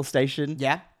Temple Station?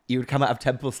 Yeah. You would come out of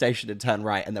Temple Station and turn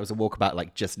right, and there was a walkabout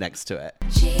like just next to it.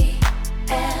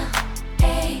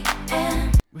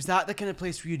 Was that the kind of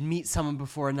place where you'd meet someone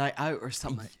before a night out or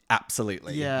something?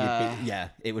 Absolutely. Yeah.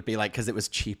 It would be like, because it was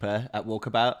cheaper at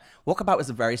Walkabout. Walkabout was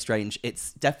a very strange,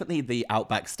 it's definitely the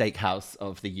Outback Steakhouse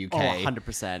of the UK. Oh,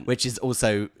 100%. Which is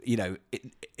also, you know,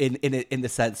 in the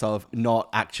sense of not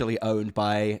actually owned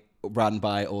by, run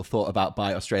by, or thought about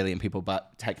by Australian people,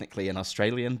 but technically an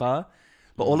Australian bar.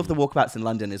 But all of the Walkabouts in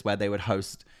London is where they would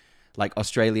host like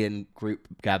Australian group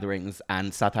gatherings,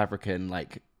 and South African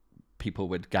like people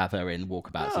would gather in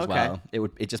Walkabouts as well.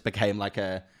 It just became like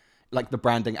like the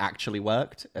branding actually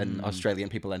worked, and Australian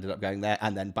people ended up going there,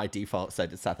 and then by default, so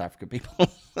did South African people.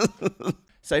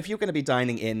 So if you're going to be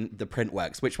dining in the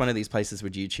Printworks, which one of these places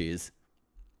would you choose?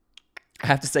 I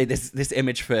have to say this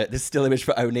still image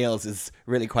for O'Neill's is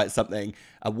really quite something.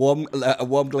 A warm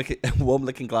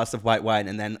looking glass of white wine,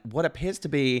 and then what appears to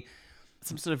be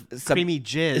Some sort of creamy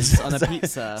jizz on a some-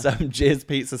 pizza. Some jizz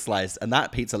pizza slice, and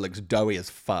that pizza looks doughy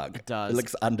as fuck. It does. It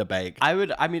looks underbaked.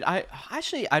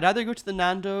 I'd either go to the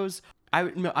Nando's. I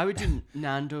would do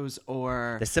Nando's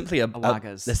or There's simply a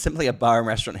Awaga's. there's simply a bar and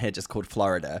restaurant here just called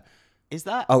Florida. Is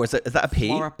that? Oh, is that a P?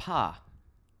 Florapa.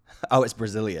 Oh, it's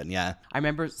Brazilian, yeah. I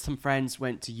remember some friends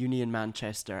went to uni in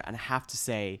Manchester, and I have to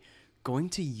say, going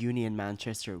to uni in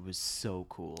Manchester was so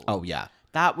cool. Oh, yeah.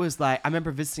 That was like, I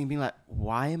remember visiting, being like,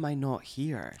 why am I not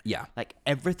here? Yeah. Like,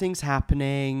 everything's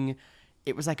happening.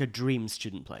 It was like a dream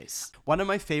student place. One of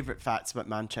my favorite facts about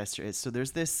Manchester is, so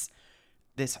there's this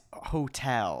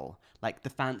hotel, like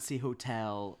the fancy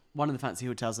hotel, one of the fancy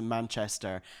hotels in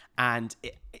Manchester, and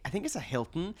I think it's a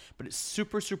Hilton, but it's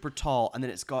super, super tall, and then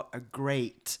it's got a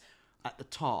grate at the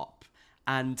top.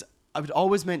 And I was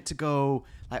always meant to go,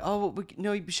 like,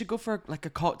 we should go for like a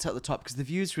cocktail at the top because the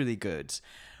view's really good.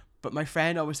 But my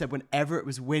friend always said whenever it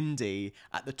was windy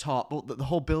at the top, well, the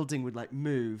whole building would like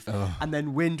move, and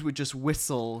then wind would just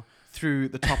whistle through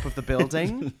the top of the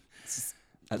building.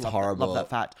 That's Love horrible. Love that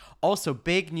fact. Also,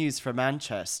 big news for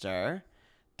Manchester.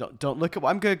 Don't look at what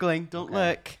I'm Googling. Don't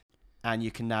look. And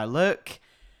you can now look.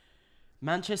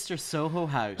 Manchester Soho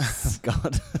House.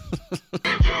 God.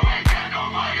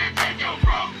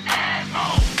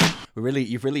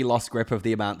 You've really lost grip of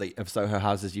the amount of Soho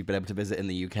houses you've been able to visit in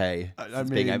the UK. Since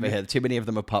being over here, too many of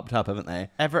them have popped up, haven't they?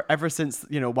 Ever since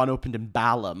one opened in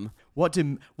Balham. What do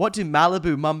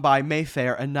Malibu, Mumbai,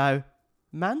 Mayfair, and now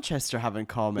Manchester have in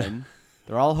common?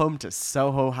 They're all home to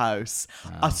Soho House,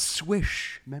 a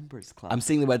Swish members club. I'm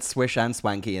seeing the word swish and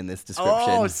swanky in this description.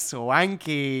 Oh,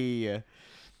 swanky!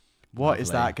 What is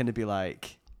Lovely. that going to be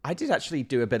like? I did actually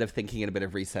do a bit of thinking and a bit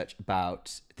of research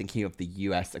about thinking of the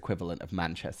US equivalent of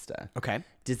Manchester. Okay.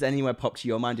 Does anywhere pop to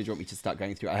your mind? Did you want me to start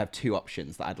going through? I have two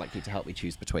options that I'd like you to help me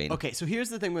choose between. Okay, so here's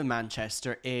the thing with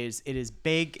Manchester is it is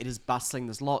big, it is bustling,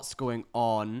 there's lots going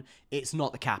on. It's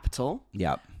not the capital.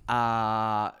 Yeah.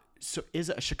 So is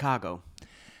it a Chicago?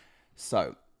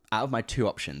 So, out of my two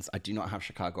options, I do not have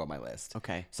Chicago on my list.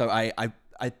 Okay. So I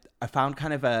found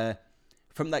kind of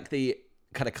from like the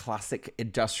kind of classic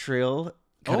industrial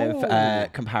kind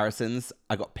of comparisons,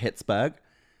 I got Pittsburgh.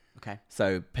 Okay.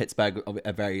 So Pittsburgh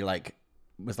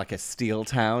was like a steel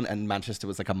town, and Manchester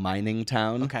was like a mining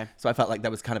town. Okay. So I felt like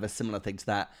there was kind of a similar thing to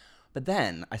that. But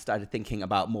then I started thinking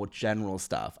about more general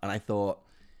stuff, and I thought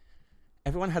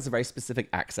everyone has a very specific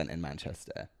accent in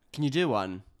Manchester. Can you do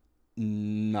one?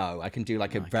 No, I can do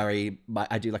like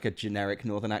I do like a generic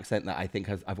northern accent that I think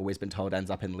I've always been told ends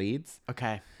up in Leeds.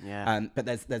 Okay, yeah. But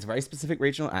there's a very specific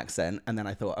regional accent, and then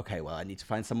I thought, okay, well, I need to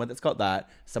find somewhere that's got that,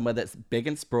 somewhere that's big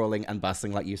and sprawling and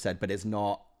bustling, like you said, but is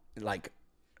not like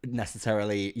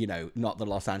necessarily, not the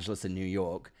Los Angeles and New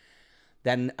York.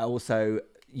 Then also,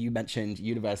 you mentioned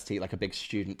university, like a big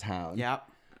student town. Yeah.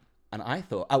 And I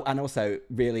thought, and also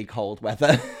really cold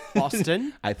weather.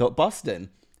 Boston? I thought Boston,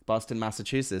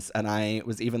 Massachusetts. And I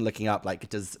was even looking up, like,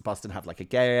 does Boston have like a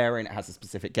gay area? And it has a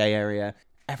specific gay area.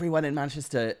 Everyone in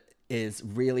Manchester is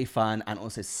really fun and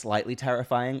also slightly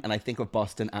terrifying. And I think of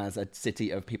Boston as a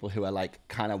city of people who are like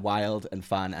kind of wild and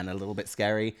fun and a little bit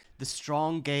scary. The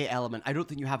strong gay element, I don't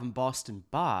think you have in Boston,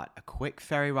 but a quick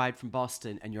ferry ride from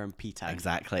Boston and you're in P-Town.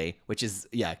 Exactly. Which is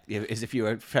if you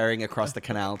were ferrying across the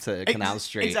canal to Canal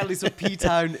Street. Exactly, so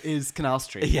P-Town is Canal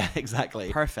Street. Yeah,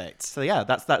 exactly. Perfect. So yeah,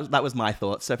 that was my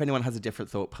thought. So if anyone has a different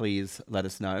thought, please let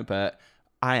us know. But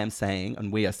I am saying,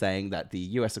 and we are saying, that the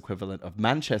US equivalent of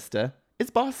Manchester is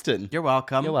Boston. You're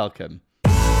welcome. You're welcome.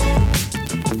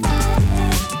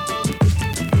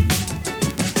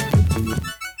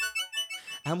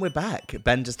 And we're back.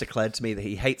 Ben just declared to me that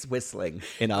he hates whistling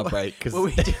in our break. Well,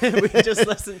 we just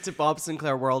listened to Bob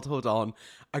Sinclair, World Hold On.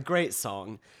 A great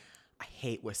song. I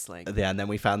hate whistling. Yeah, and then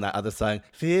we found that other song,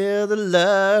 Feel the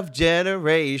Love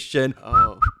Generation.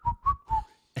 Oh.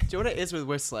 Do you know what it is with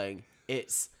whistling?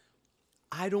 It's,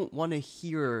 I don't want to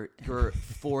hear your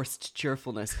forced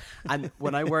cheerfulness. And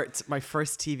when I worked my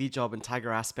first TV job in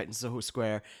Tiger Aspect in Soho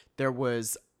Square, there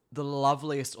was the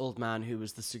loveliest old man who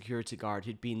was the security guard.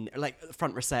 He'd been, like,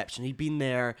 front reception. He'd been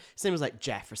there, his name was like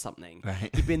Jeff or something. Right.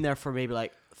 He'd been there for maybe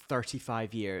like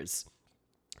 35 years.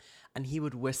 And he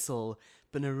would whistle,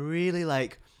 but in a really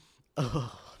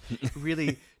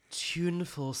really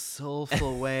tuneful,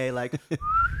 soulful way, like...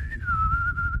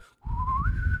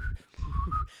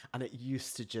 And it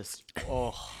used to just,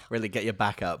 Really get your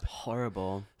back up.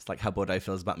 horrible. It's like how Bordeaux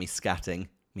feels about me scatting.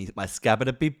 My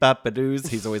scabada beep bapadoos.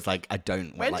 He's always like, I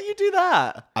don't. When like, do you do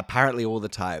that? apparently all the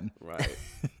time. Right.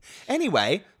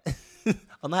 Anyway,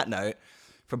 on that note,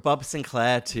 from Bob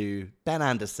Sinclair to Ben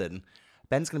Anderson,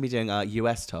 Ben's going to be doing our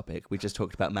US topic. We just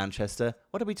talked about Manchester.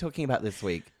 What are we talking about this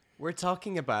week? We're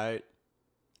talking about,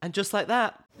 and just like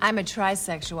that. I'm a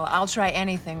trisexual. I'll try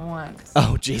anything once.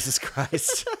 Oh, Jesus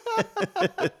Christ.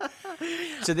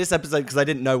 So this episode, because I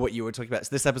didn't know what you were talking about, so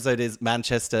this episode is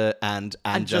Manchester and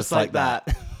just like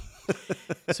that.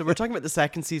 So we're talking about the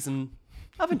second season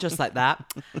of And Just Like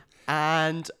That.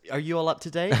 And are you all up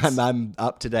to date? I'm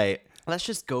up to date. Let's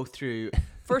just go through.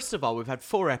 First of all, we've had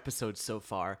 4 episodes so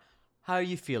far. How are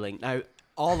you feeling? Now,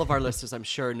 all of our listeners, I'm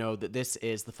sure, know that this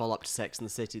is the follow-up to Sex and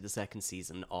the City, the second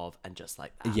season of And Just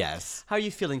Like That. Yes. How are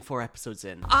you feeling 4 episodes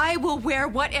in? I will wear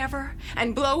whatever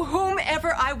and blow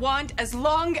whomever I want as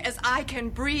long as I can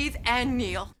breathe and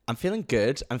kneel. I'm feeling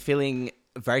good. I'm feeling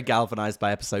very galvanized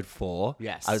by episode 4.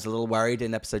 Yes. I was a little worried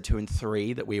in episode 2 and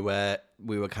 3 that we were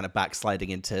kind of backsliding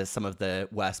into some of the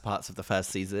worst parts of the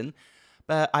first season.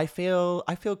 But I feel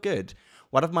good.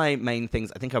 One of my main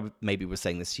things, I think I maybe was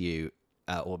saying this to you,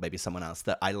 or maybe someone else,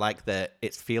 that I like that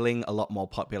it's feeling a lot more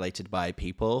populated by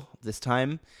people this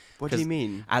time. What do you 'Cause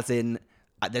mean? As in,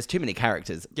 there's too many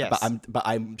characters. Yes. But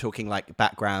I'm talking like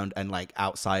background and like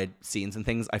outside scenes and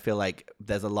things. I feel like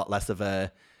there's a lot less of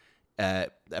a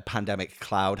pandemic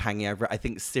cloud hanging over it. I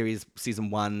think season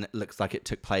 1 looks like it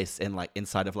took place in like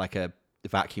inside of like a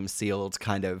vacuum sealed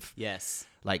kind of Yes.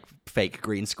 like fake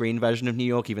green screen version of New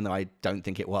York, even though I don't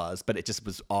think it was, but it just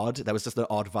was odd. There was just an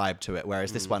odd vibe to it.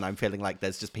 Whereas this one, I'm feeling like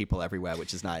there's just people everywhere,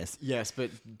 which is nice. Yes,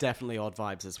 but definitely odd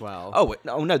vibes as well. Oh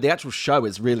no, the actual show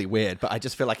is really weird, but I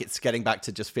just feel like it's getting back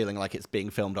to just feeling like it's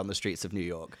being filmed on the streets of New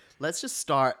York. Let's just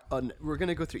start on. We're going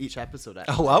to go through each episode,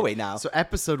 actually. Oh, are we now? So,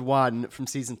 episode 1 from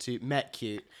season 2, Met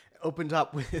Cute, opened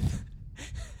up with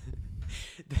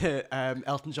the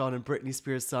Elton John and Britney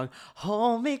Spears song,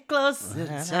 Hold Me Close,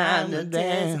 it's time to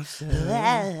dance.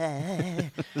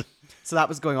 So that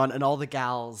was going on, and all the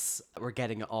gals were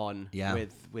getting it on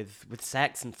with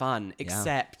sex and fun,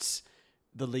 except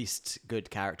the least good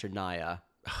character, Naya.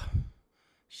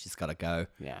 She's got to go.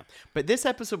 Yeah. But this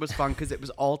episode was fun because it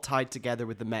was all tied together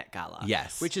with the Met Gala.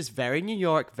 Yes. Which is very New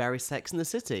York, very Sex and the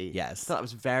City. Yes. I thought that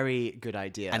was a very good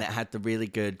idea. And it had the really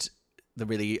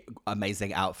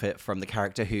amazing outfit from the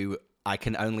character who I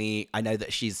know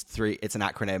that she's 3, it's an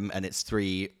acronym and it's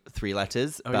three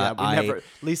letters. Oh, but yeah, we never.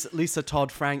 Lisa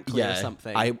Todd Franklin or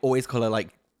something. I always call her like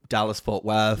Dallas Fort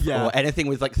Worth or anything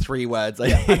with like 3 words.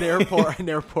 An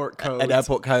airport code. An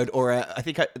airport code, or I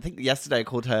think yesterday I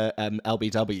called her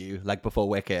LBW, like before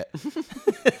Wicket.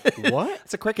 What?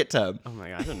 It's a cricket term. Oh my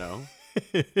God, I don't know.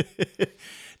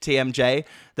 TMJ,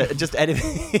 just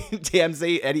anything.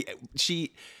 TMZ.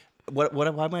 Why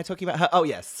am I talking about her? Oh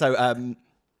yes. So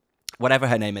whatever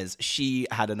her name is, she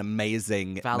had an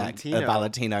amazing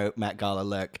Valentino Met Gala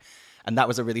look, and that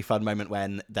was a really fun moment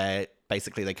when they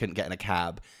couldn't get in a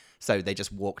cab. So they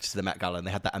just walked to the Met Gala and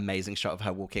they had that amazing shot of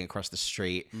her walking across the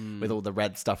street with all the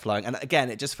red stuff flowing. And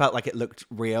again, it just felt like it looked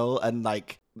real and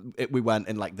like we weren't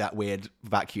in like that weird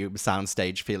vacuum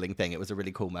soundstage feeling thing. It was a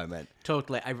really cool moment.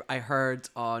 Totally. I heard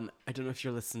on, I don't know if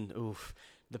you're listening,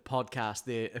 the podcast,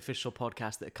 the official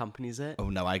podcast that accompanies it. Oh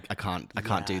no, I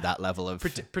can't do that level of...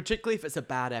 Particularly if it's a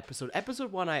bad episode.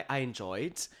 Episode 1 I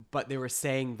enjoyed, but they were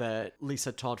saying that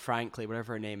Lisa Todd Franklin,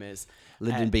 whatever her name is.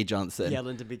 Lyndon B. Johnson. Yeah,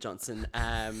 Lyndon B. Johnson.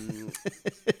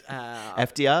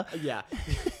 FDR? Yeah.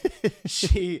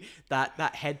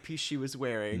 that headpiece she was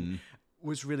wearing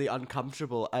was really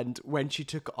uncomfortable, and when she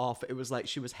took it off, it was like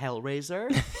she was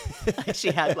Hellraiser.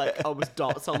 She had like almost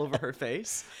dots all over her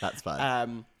face. That's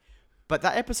fine. But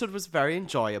that episode was very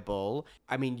enjoyable.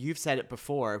 I mean, you've said it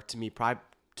before to me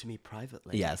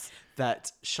privately. Yes.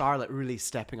 That Charlotte really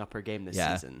stepping up her game this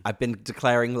season. I've been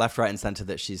declaring left, right, and center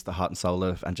that she's the heart and soul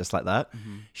of And Just Like That.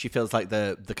 Mm-hmm. She feels like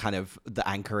the kind of the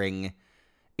anchoring.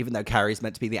 Even though Carrie's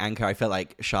meant to be the anchor, I feel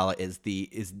like Charlotte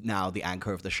is now the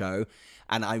anchor of the show,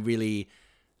 and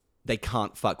they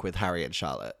can't fuck with Harry and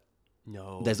Charlotte.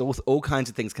 No. There's all kinds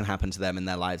of things can happen to them in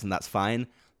their lives, and that's fine.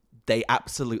 They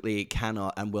absolutely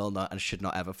cannot and will not and should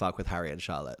not ever fuck with Harry and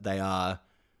Charlotte. They are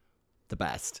the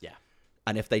best. Yeah.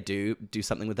 And if they do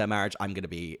something with their marriage, I'm going to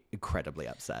be incredibly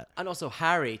upset. And also,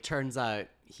 Harry, turns out,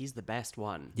 he's the best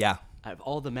one. Yeah. Out of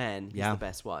all the men, he's the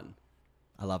best one.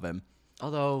 I love him.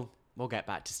 Although, we'll get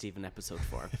back to Steve in episode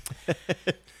 4.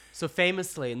 So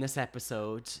famously, in this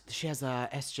episode, she has a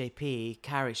SJP,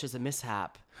 Carrie, she has a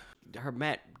mishap. Her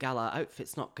Met Gala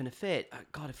outfit's not going to fit.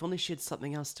 God, if only she had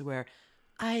something else to wear.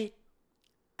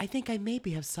 I I think I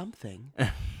maybe have something.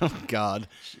 Oh, God.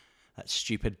 That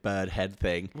stupid bird head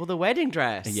thing. Well, the wedding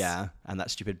dress. Yeah, and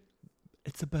that stupid...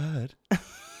 It's a bird.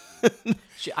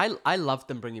 I loved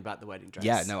them bringing back the wedding dress.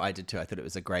 Yeah, no, I did too. I thought it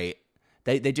was a great...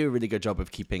 They do a really good job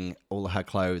of keeping all of her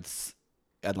clothes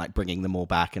and like bringing them all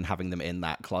back and having them in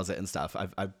that closet and stuff.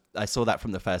 I saw that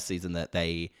from the first season that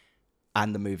they...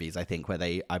 And the movies, I think, where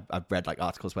I've read like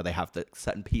articles where they have the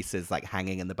certain pieces like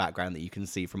hanging in the background that you can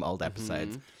see from old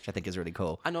episodes, which I think is really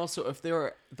cool. And also, if there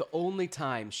were the only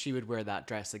time she would wear that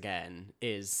dress again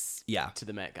is to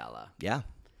the Met Gala. Yeah.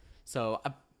 So,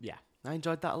 yeah, I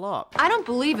enjoyed that a lot. I don't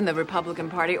believe in the Republican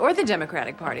Party or the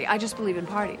Democratic Party. I just believe in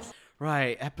parties.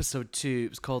 Right, episode 2, it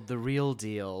was called The Real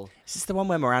Deal. Is this the one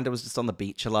where Miranda was just on the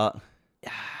beach a lot?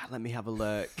 Let me have a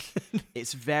look.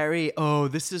 It's very... Oh,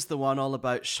 this is the one all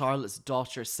about Charlotte's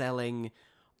daughter selling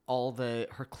all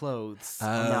her clothes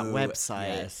on that website.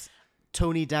 Yes.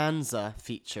 Tony Danza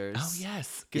features. Oh,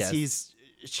 yes. Because he's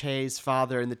Che's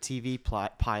father in the TV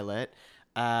pilot.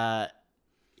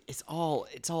 It's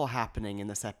all happening in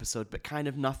this episode, but kind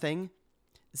of nothing.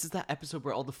 This is that episode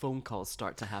where all the phone calls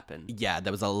start to happen. Yeah,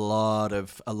 there was a lot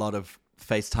of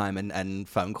FaceTime and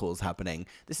phone calls happening.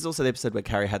 This is also the episode where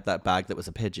Carrie had that bag that was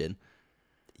a pigeon.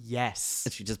 Yes.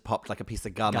 And she just popped like a piece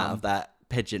of gum out of that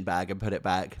pigeon bag and put it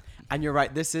back. And you're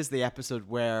right, this is the episode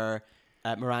where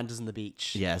Miranda's on the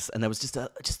beach. Yes, and there was just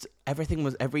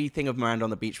everything of Miranda on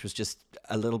the beach was just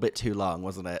a little bit too long,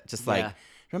 wasn't it? Just like... Yeah.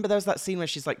 Remember there was that scene where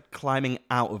she's like climbing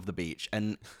out of the beach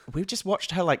and we've just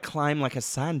watched her like climb like a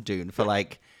sand dune for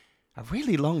like a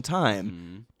really long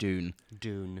time. Dune.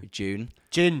 Jin.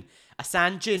 A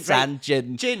sand Jin. Sand right.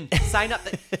 Jin. Jin. Sign up.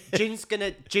 Jin's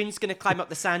gonna climb up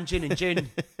the sand Jin and Jin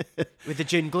with the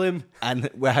Jin gloom. And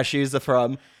where her shoes are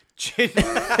from. Jin.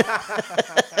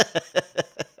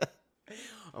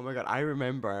 Oh my God. I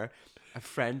remember a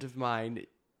friend of mine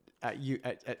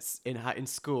in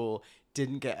school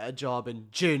didn't get a job in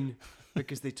June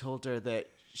because they told her that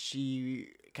she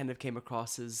kind of came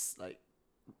across as like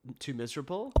too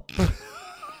miserable.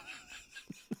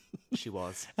 She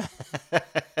was.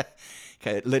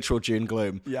 Okay, literal June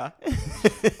gloom. Yeah.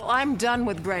 Well, I'm done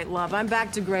with great love. I'm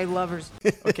back to great lovers.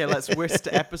 Okay, let's whisk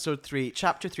to episode 3,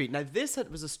 chapter 3. Now, this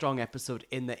was a strong episode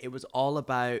in that it was all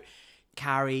about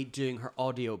Carrie doing her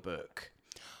audiobook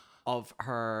of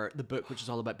the book which is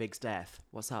all about Big's death.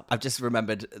 What's up? I've just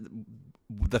remembered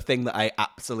the thing that I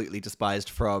absolutely despised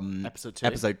from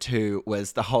episode 2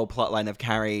 was the whole plotline of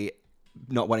Carrie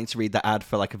not wanting to read the ad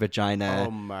for like a vaginal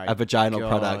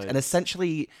product, and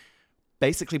essentially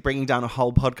basically bringing down a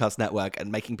whole podcast network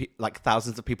and making like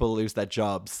thousands of people lose their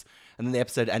jobs. And then the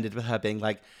episode ended with her being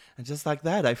like, and just like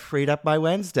that, I freed up my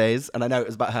Wednesdays. And I know it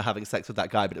was about her having sex with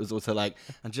that guy, but it was also like,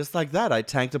 and just like that, I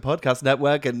tanked a podcast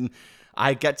network and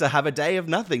I get to have a day of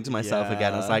nothing to myself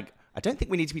again. I was like, I don't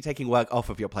think we need to be taking work off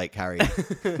of your plate, Carrie.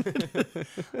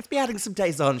 Let's be adding some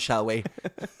days on, shall we?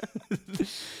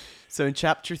 So in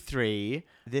chapter 3,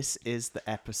 this is the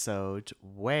episode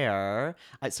where...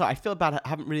 I feel bad. I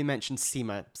haven't really mentioned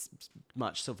Seema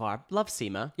much so far. Love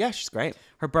Seema. Yeah, she's great.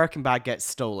 Her Birkin bag gets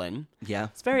stolen. Yeah.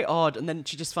 It's very odd. And then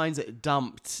she just finds it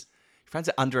dumped. She finds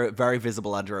it very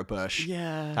visible under a bush.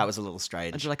 Yeah. That was a little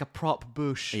strange. Under like a prop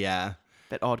bush. Yeah.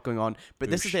 Bit odd going on. But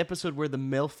this is the episode where the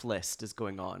MILF list is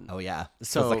going on. Oh, yeah.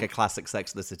 This feels like a classic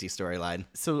Sex and the City storyline.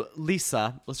 So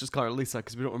Lisa, let's just call her Lisa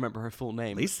because we don't remember her full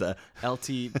name. Lisa?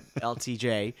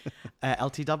 LTJ.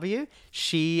 LTW.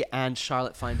 She and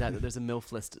Charlotte find out that there's a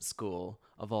MILF list at school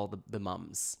of all the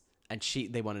mums. And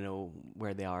they want to know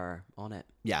where they are on it.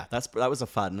 Yeah, that was a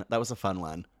fun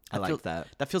one. I like that.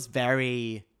 That feels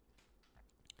very...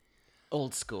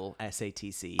 old school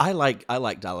SATC. I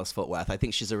like Dallas Fort Worth. I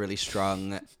think she's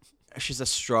a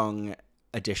strong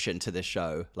addition to this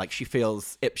show. Like she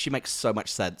makes so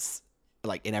much sense.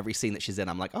 Like in every scene that she's in,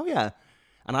 I'm like, oh yeah.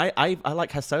 And I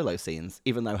like her solo scenes,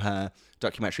 even though her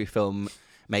documentary film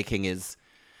making is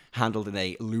handled in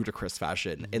a ludicrous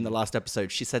fashion. In the last episode,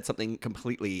 she said something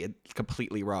completely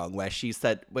wrong, where she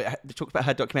talked about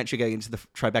her documentary going into the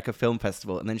Tribeca Film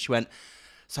Festival, and then she went,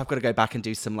 so I've got to go back and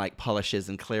do some like polishes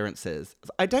and clearances.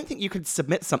 I don't think you could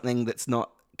submit something that's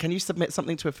not... Can you submit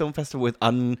something to a film festival with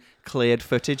uncleared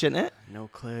footage in it? No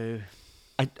clue.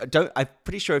 I'm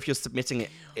pretty sure if you're submitting it,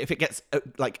 if it gets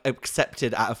like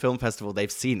accepted at a film festival,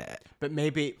 they've seen it. But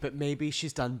maybe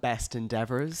she's done best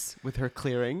endeavors with her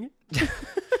clearing.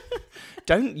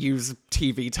 Don't use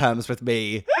TV terms with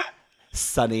me.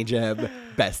 Sunny Jim,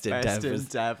 best endeavors.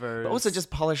 But also just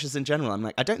polishes in general. I'm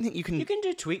like, I don't think you can... You can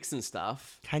do tweaks and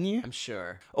stuff. Can you? I'm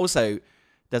sure. Also,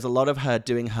 there's a lot of her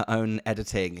doing her own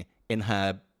editing in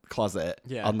her closet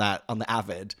on the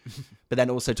Avid, but then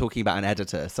also talking about an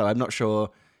editor. So I'm not sure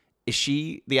is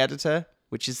she the editor?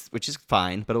 Which is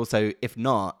fine, but also if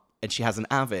not, and she has an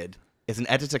Avid, is an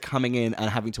editor coming in and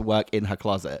having to work in her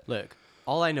closet? Look,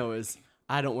 all I know is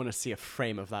I don't want to see a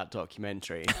frame of that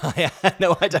documentary.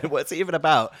 No, I don't. What's it even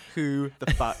about? Who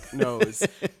the fuck knows?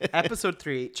 Episode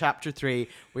 3, Chapter 3.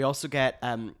 We also get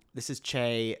this is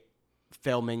Che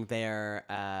filming their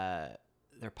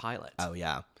pilot. Oh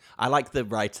yeah, I like the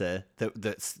writer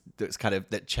that's kind of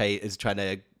that Che is trying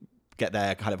to get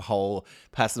their kind of whole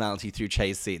personality through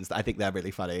Che's scenes. I think they're really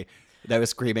funny. They were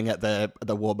screaming at the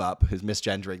warm up who's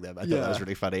misgendering them. I thought that was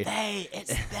really funny.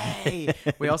 It's they.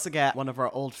 We also get one of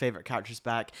our old favorite characters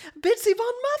back, Bitsy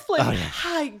Von Mufflin. Oh, yeah.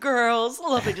 Hi, girls.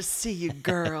 Lovely to see you,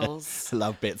 girls. I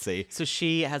love Bitsy. So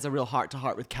she has a real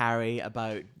heart-to-heart with Carrie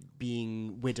about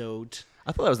being widowed.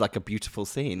 I thought that was like a beautiful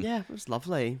scene. Yeah, it was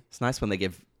lovely. It's nice when they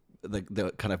give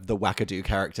the kind of the wackadoo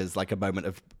characters like a moment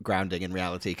of grounding in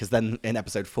reality, because then in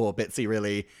episode 4, Bitsy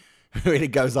really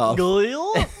goes off.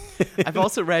 I've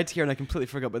also read here, and I completely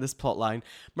forgot about this plot line.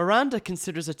 Miranda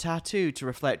considers a tattoo to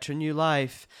reflect her new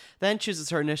life, then chooses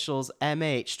her initials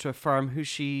MH to affirm who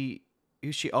she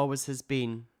always has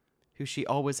been. Who she's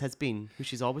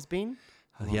always been?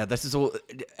 Yeah, this is all.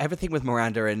 Everything with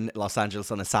Miranda in Los Angeles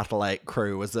on a satellite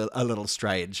crew was a little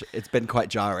strange. It's been quite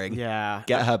jarring. Yeah.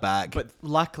 Get her back. But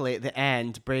luckily, at the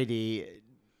end, Brady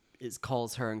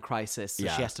calls her in crisis, so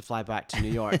Yeah. she has to fly back to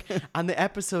New York. And the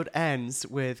episode ends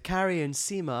with Carrie and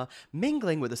Seema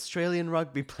mingling with Australian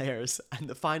rugby players. And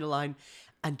the final line,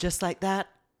 and just like that,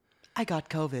 I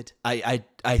got COVID. I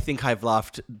think I've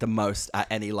laughed the most at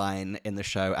any line in the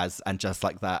show and just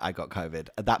like that, I got COVID.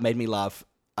 That made me laugh.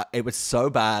 It was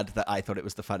so bad that I thought it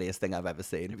was the funniest thing I've ever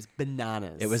seen. It was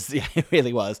bananas. It was, yeah, it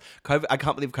really was. COVID, I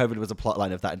can't believe COVID was a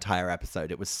plotline of that entire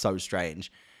episode. It was so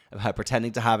strange. Of her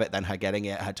pretending to have it, then her getting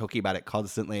it, her talking about it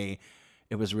constantly.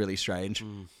 It was really strange.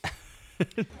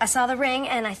 I saw the ring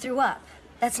and I threw up.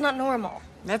 That's not normal.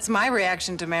 That's my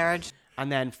reaction to marriage. And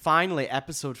then finally,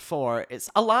 episode 4, it's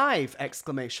alive!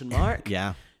 Exclamation mark.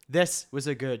 Yeah. This was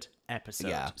a good episode.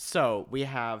 Yeah. So we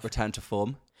have Return to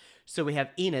form. So we have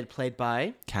Enid, played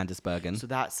by Candice Bergen. So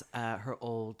that's her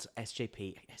old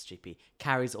SJP,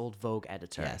 Carrie's old Vogue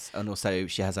editor. Yes, and also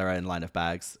she has her own line of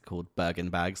bags called Bergen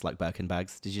bags, like Birkin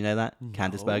bags. Did you know that?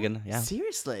 Candice Bergen, yeah.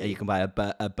 Seriously? Yeah, you can buy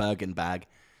a Bergen bag.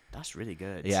 That's really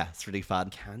good. Yeah, it's really fun.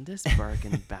 Candice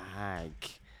Bergen bag.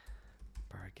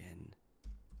 Bergen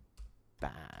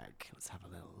bag. Let's have a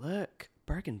little look.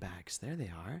 Bergen bags, there they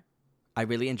are. I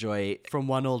really enjoy... From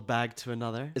one old bag to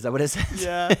another. Is that what it says?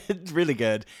 Yeah. It's really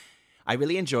good. I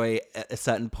really enjoy a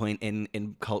certain point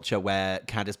in culture where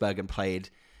Candice Bergen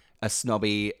played a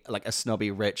snobby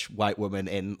rich white woman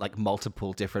in like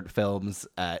multiple different films.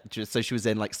 So she was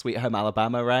in like Sweet Home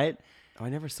Alabama, right? Oh, I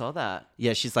never saw that.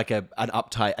 Yeah, she's like an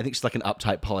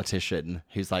uptight politician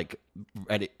who's like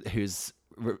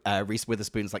Reese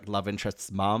Witherspoon's like love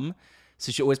interest's mom.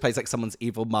 So she always plays like someone's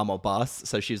evil mom or boss.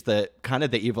 So she's the kind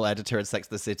of the evil editor in Sex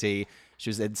and the City.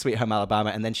 She was in Sweet Home Alabama,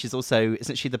 and then she's also,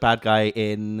 isn't she the bad guy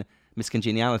in Miss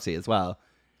Congeniality as well?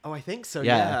 Oh, I think so.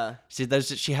 Yeah.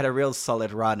 She had a real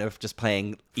solid run of just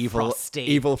playing evil,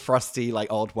 frosty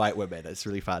like old white women. It's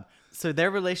really fun. So their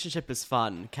relationship is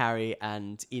fun, Carrie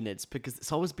and Enid's, because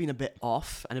it's always been a bit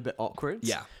off and a bit awkward.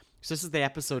 Yeah. So this is the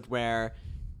episode where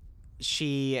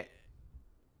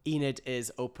Enid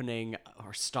is opening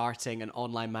or starting an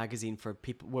online magazine for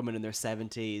women in their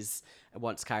 70s and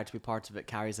wants Carrie to be part of it.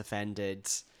 Carrie's offended.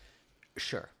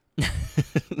 Sure.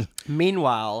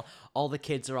 Meanwhile, all the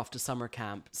kids are off to summer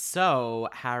camp, so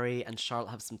Harry and Charlotte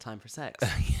have some time for sex.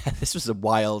 Yeah, this was a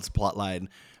wild plotline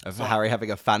of Harry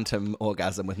having a phantom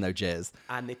orgasm with no jizz.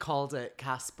 And they called it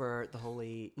Casper the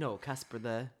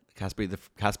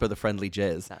Friendly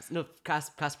Jizz.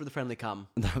 Casper the Friendly Cum.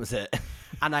 That was it.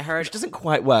 And I heard... Which doesn't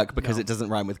quite work because it doesn't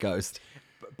rhyme with ghost.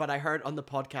 But I heard on the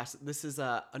podcast that this is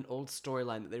an old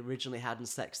storyline that they originally had in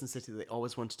Sex and the City that they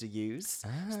always wanted to use.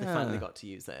 So they finally got to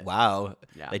use it. Wow.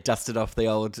 Yeah. They dusted off the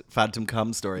old Phantom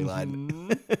Cum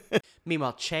storyline.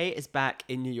 Meanwhile, Che is back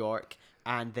in New York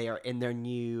and they are in their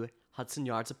new Hudson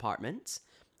Yards apartment.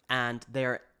 And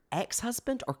their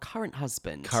ex-husband or current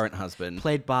husband? Current husband.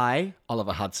 Played by...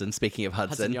 Oliver Hudson. Speaking of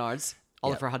Hudson. Yards.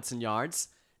 Oliver Hudson Yards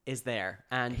is there.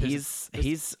 And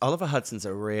he's Oliver Hudson's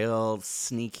a real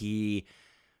sneaky...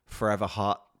 forever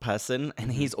hot person,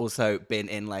 and he's also been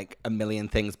in like a million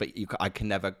things, but I can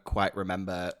never quite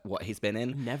remember what he's been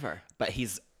in. Never. But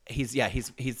he's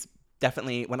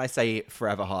definitely, when I say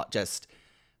forever hot, just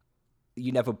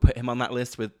you never put him on that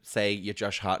list with, say, your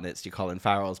Josh Hartnett's, your Colin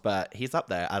Farrell's, but he's up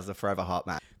there as a forever hot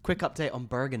man. Quick update on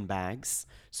Bergen bags.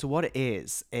 So what it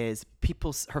is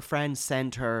her friends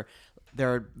send her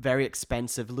their very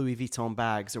expensive Louis Vuitton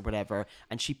bags or whatever,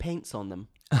 and she paints on them.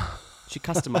 She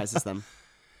customizes them.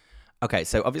 Okay,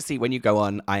 so obviously when you go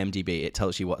on IMDb, it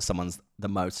tells you what someone's the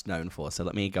most known for. So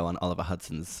let me go on Oliver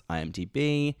Hudson's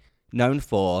IMDb. Known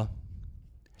for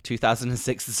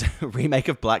 2006's remake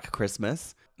of Black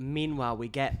Christmas. Meanwhile, we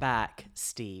get back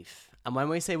Steve. And when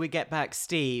we say we get back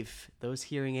Steve, those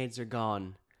hearing aids are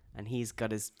gone. And he's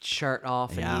got his shirt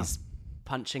off and he's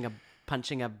punching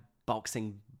a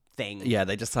boxing thing. Yeah,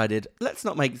 they decided, let's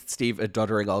not make Steve a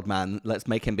doddering old man. Let's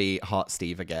make him be hot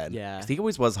Steve again. Yeah. Because he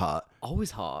always was hot.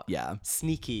 Always hot. Yeah.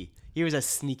 Sneaky. He was a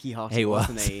sneaky hottie, He was.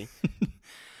 wasn't he?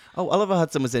 Oh, Oliver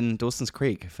Hudson was in Dawson's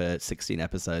Creek for 16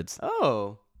 episodes.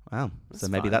 Oh. Wow. So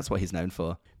maybe fun. that's what he's known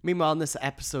for. Meanwhile, in this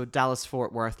episode, Dallas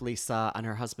Fort Worth, Lisa and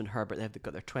her husband Herbert, they've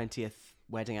got their 20th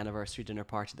wedding anniversary dinner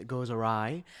party that goes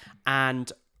awry.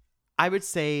 And I would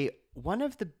say one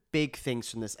of the big things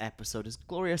from this episode is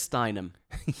Gloria Steinem.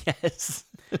 Yes.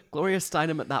 Gloria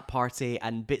Steinem at that party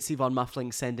and Bitsy Von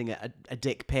Muffling sending a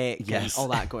dick pic and all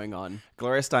that going on.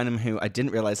 Gloria Steinem, who I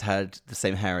didn't realize had the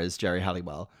same hair as Jerry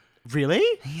Halliwell. Really?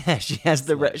 Yeah, she has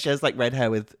she has like red hair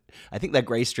with, I think they're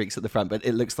grey streaks at the front, but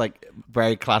it looks like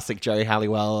very classic Jerry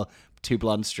Halliwell, 2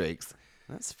 blonde streaks.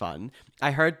 That's fun.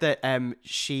 I heard that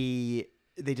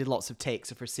they did lots of takes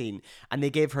of her scene and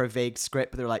they gave her a vague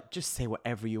script, but they're like, just say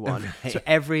whatever you want. Right. So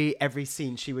every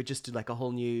scene she would just do like a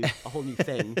whole new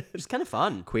thing. It's kind of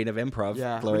fun. Queen of improv,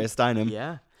 Gloria Steinem.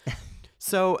 Yeah.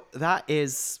 So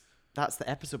that's the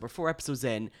episode. We're 4 episodes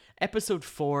in. Episode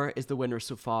 4 is the winner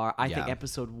so far. I think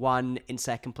episode 1 in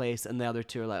second place, and the other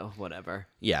 2 are like, oh, whatever.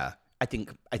 Yeah, I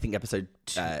think episode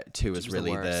 2 is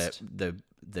really the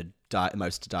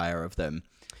most dire of them.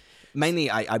 Mainly,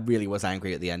 I really was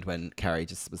angry at the end when Carrie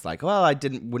just was like, well, I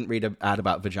wouldn't read an ad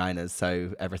about vaginas,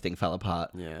 so everything fell apart.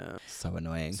 Yeah. So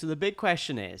annoying. So the big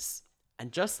question is,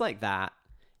 and just like that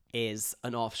is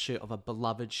an offshoot of a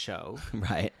beloved show.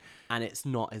 Right. And it's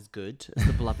not as good as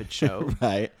the beloved show.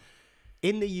 Right.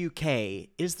 In the UK,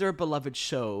 is there a beloved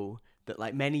show that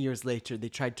like many years later they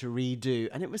tried to redo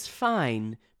and it was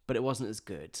fine, but it wasn't as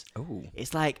good? Oh.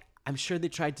 It's like, I'm sure they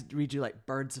tried to redo like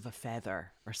Birds of a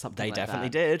Feather or something like that. They definitely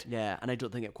did. Yeah, and I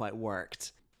don't think it quite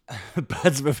worked.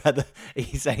 Birds of a Feather.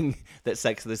 He's saying that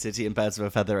Sex and the City and Birds of a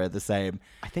Feather are the same.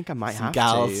 I think I might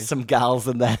Some gals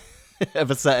in there of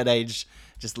a certain age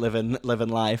just living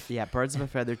life. Yeah, Birds of a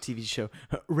Feather TV show.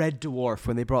 Red Dwarf,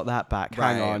 when they brought that back.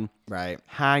 Right,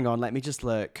 Hang on, let me just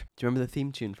look. Do you remember the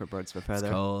theme tune for Birds of a Feather?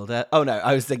 It's called... oh no,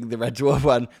 I was thinking the Red Dwarf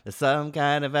one. There's some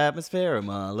kind of atmosphere, I'm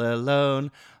all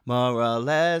alone, more or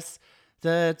less.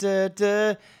 Da, da,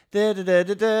 da, da, da, da,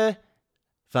 da, da.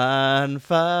 Fun.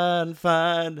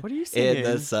 What are you singing? In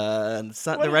the sun.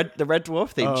 The Red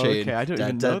Dwarf theme tune. Okay, I don't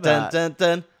even dun, know dun, that. dun,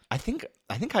 dun. I think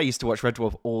I used to watch Red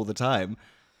Dwarf all the time.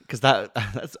 Because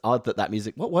that's odd that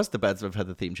music... What was the Birds of a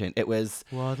Feather theme tune? It was...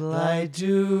 What'll I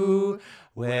do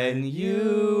when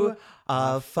you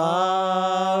are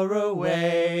far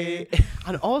away?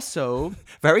 And also...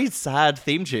 Very sad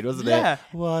theme tune, wasn't Yeah. it?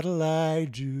 What'll I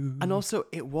do? And also,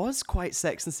 it was quite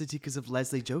Sex and the City because of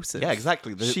Leslie Joseph. Yeah,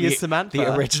 exactly. She is Samantha.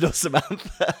 The original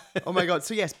Samantha. Oh my God.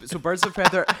 So yes, so Birds of a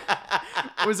Feather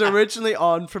was originally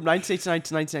on from 1989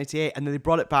 to 1998, and then they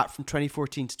brought it back from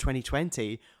 2014 to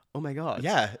 2020. Oh my God.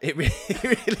 Yeah, it really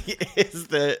is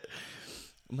the...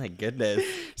 Oh my goodness.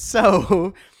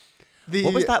 So...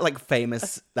 What was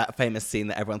that famous scene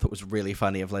that everyone thought was really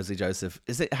funny of Leslie Joseph?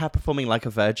 Is it her performing like a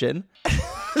virgin?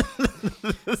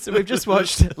 So we've just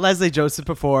watched Leslie Joseph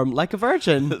perform like a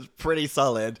virgin. It's pretty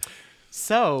solid.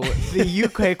 So the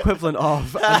UK equivalent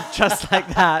of and Just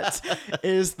Like That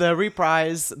is the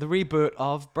reboot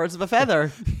of Birds of a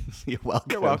Feather. You're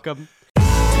welcome. You're welcome.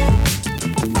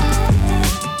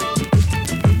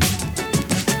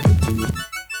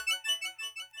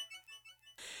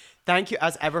 Thank you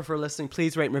as ever for listening.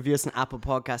 Please rate and review us on Apple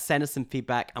Podcasts. Send us some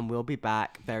feedback and we'll be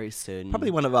back very soon.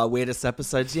 Probably one of our weirdest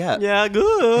episodes yet. Yeah,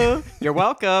 good. You're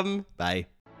welcome. Bye.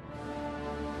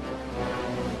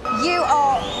 You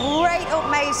are right up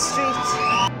my street.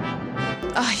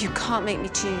 Oh, you can't make me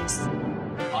choose.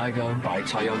 Igo by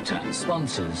Toyota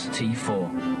sponsors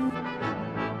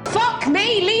T4. Fuck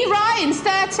me, Lee Ryan's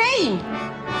 13.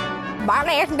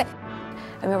 I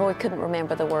remember we couldn't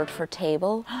remember the word for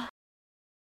table.